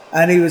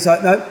 And he was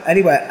like, "No,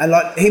 anyway." And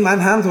like he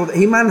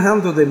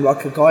manhandled him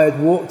like a guy had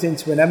walked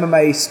into an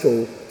MMA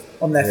school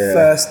on their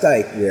first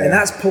day. Yeah. And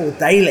that's Paul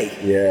Daly.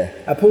 Yeah.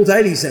 And Paul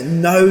Daly's a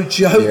no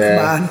joke,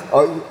 man.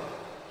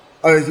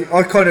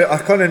 I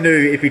kind of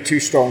knew he'd be too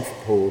strong for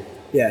Paul.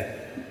 Yeah.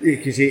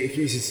 Because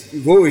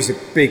he's always a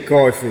big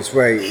guy for his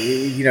weight.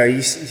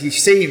 You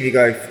see him, you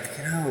go,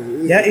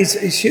 yeah,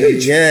 he's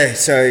huge. Yeah,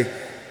 so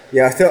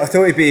I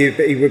thought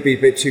he would be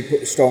a bit too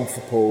strong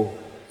for Paul.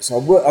 So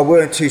I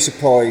weren't too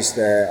surprised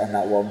there on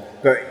that one,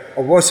 but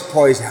I was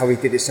surprised how he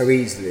did it so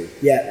easily.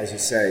 Yeah, as you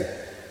say.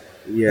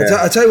 Yeah.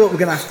 I'll tell you what we're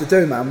going to have to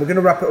do, man. We're going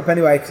to wrap it up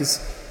anyway because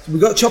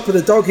we've got Chopper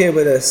the dog here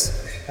with us,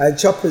 and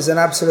Chopper's an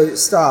absolute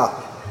star.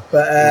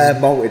 But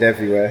he's molted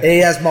everywhere. He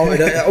has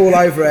molted all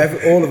over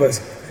all of us.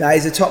 Now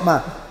he's a top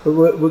man. But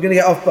we're going to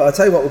get off. But I'll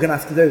tell you what we're going to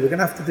have to do. We're going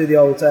to have to do the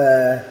old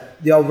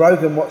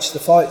Rogan watch the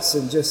fights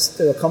and just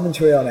do a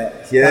commentary on it.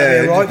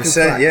 Yeah,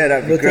 100%. Yeah,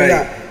 that'd be great. Do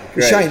that.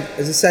 Great. Shane,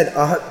 as I said,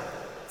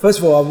 first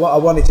of all, I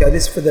wanted to.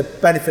 This is for the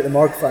benefit of the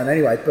microphone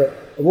anyway. But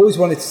I've always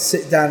wanted to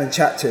sit down and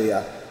chat to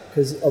you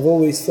because I've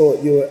always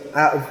thought you were,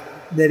 out of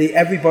nearly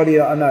everybody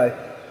that I know,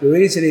 you're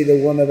easily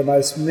one of the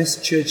most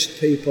misjudged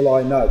people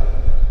I know.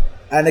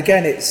 And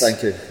again, it's...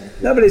 Thank you.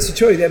 No, but it's the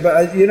truth.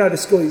 But you know the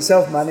score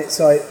yourself, man. It's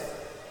like,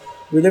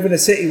 we live in a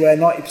city where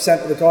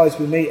 90% of the guys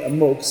we meet are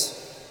mugs,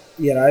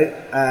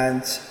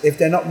 and if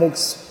they're not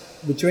mugs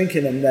with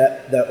drinking them,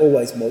 they're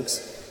always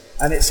mugs.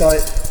 And it's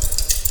like,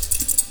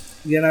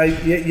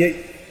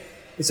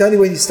 it's only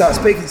when you start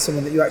speaking to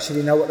someone that you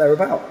actually know what they're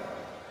about.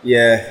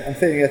 Yeah, I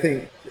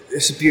think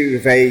it's the beauty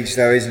of age,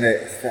 though, isn't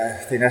it?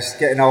 I think that's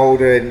getting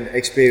older and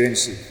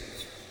experience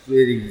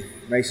really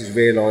makes us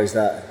realise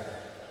that.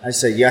 As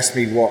I say, you asked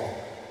me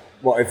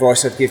what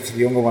advice I'd give to the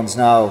younger ones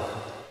now.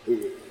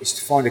 Is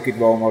to find a good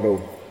role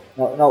model,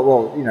 not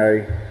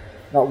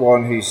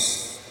one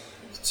who's.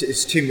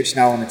 It's too much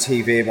now on the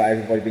TV about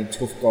everybody being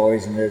tough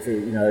guys and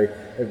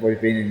everybody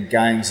being in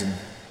gangs, and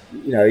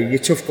your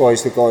tough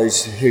guys, the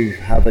guys who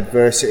have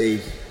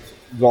adversity,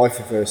 life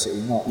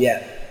adversity, not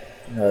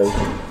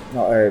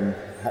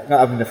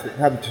having to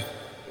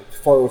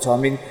fight all the time.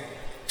 I mean,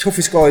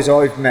 toughest guys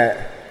I've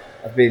met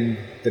have been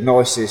the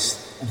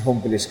nicest and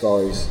humblest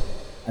guys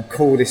and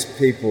coolest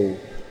people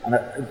and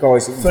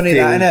guys that funny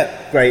feel that,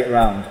 innit? Great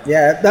around.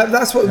 Yeah,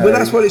 that's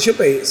what it should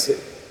be. It's,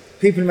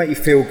 people who make you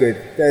feel good,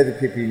 they're the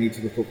people you need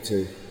to look up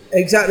to.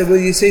 Exactly. Well,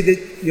 you see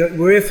that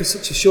we're here for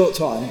such a short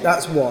time.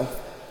 That's one.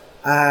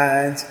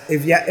 And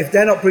if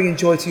they're not bringing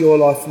joy to your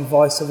life and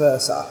vice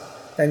versa,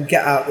 then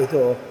get out the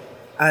door.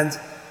 And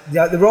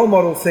the role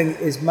model thing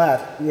is mad.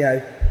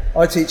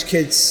 I teach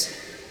kids,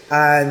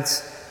 and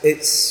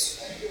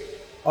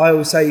I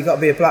always say you've got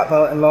to be a black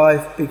belt in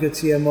life. Be good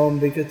to your mum.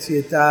 Be good to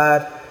your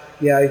dad.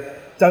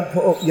 Don't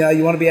put up.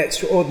 You want to be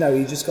extraordinary.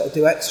 You just got to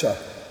do extra.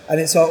 And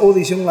it's like all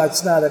these young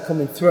lads now, they're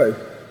coming through,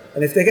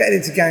 and if they're getting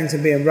into gangs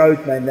and being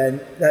roadmen, then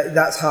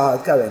that's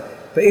hard going.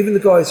 But even the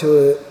guys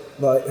who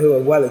are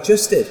well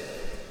adjusted,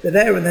 they're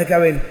there and they're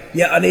going,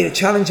 I need a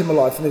challenge in my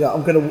life, and they go,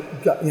 I'm going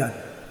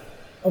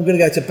to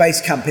go to base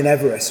camp in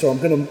Everest, or I'm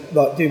going to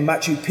do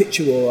Machu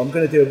Picchu, or I'm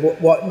going to do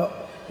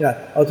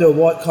I'll do a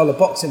white collar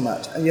boxing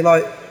match. And you're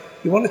like,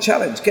 you want a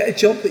challenge? Get a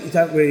job that you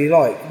don't really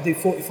like, do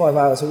 45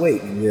 hours a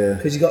week,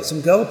 because you got some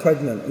girl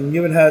pregnant and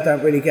you and her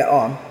don't really get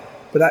on.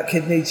 But that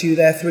kid needs you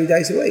there 3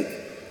 days a week.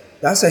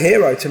 That's a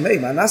hero to me,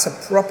 man. That's a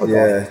proper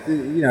guy.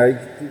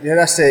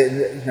 That's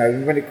it.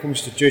 When it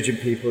comes to judging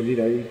people,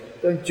 you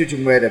don't judge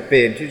them where they've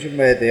been, judge them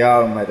where they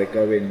are and where they're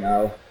going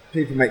now.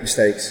 People make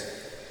mistakes.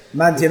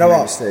 Man, do you know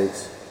what?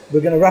 We're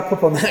going to wrap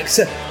up on that.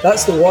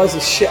 That's the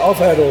wisest shit I've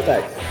heard all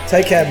day.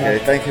 Take care, man.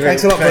 Okay, thank you.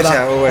 Thanks a lot for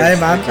that. Hey,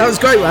 man. That was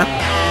great, man.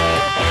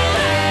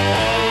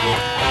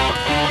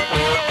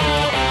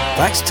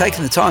 Thanks for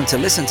taking the time to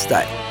listen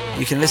today.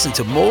 You can listen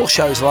to more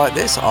shows like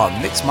this on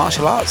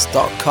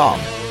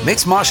mixedmartialarts.com.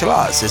 Mixed Martial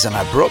Arts is an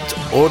Abrupt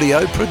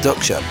audio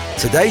production.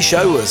 Today's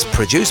show was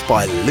produced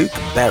by Luke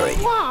Berry.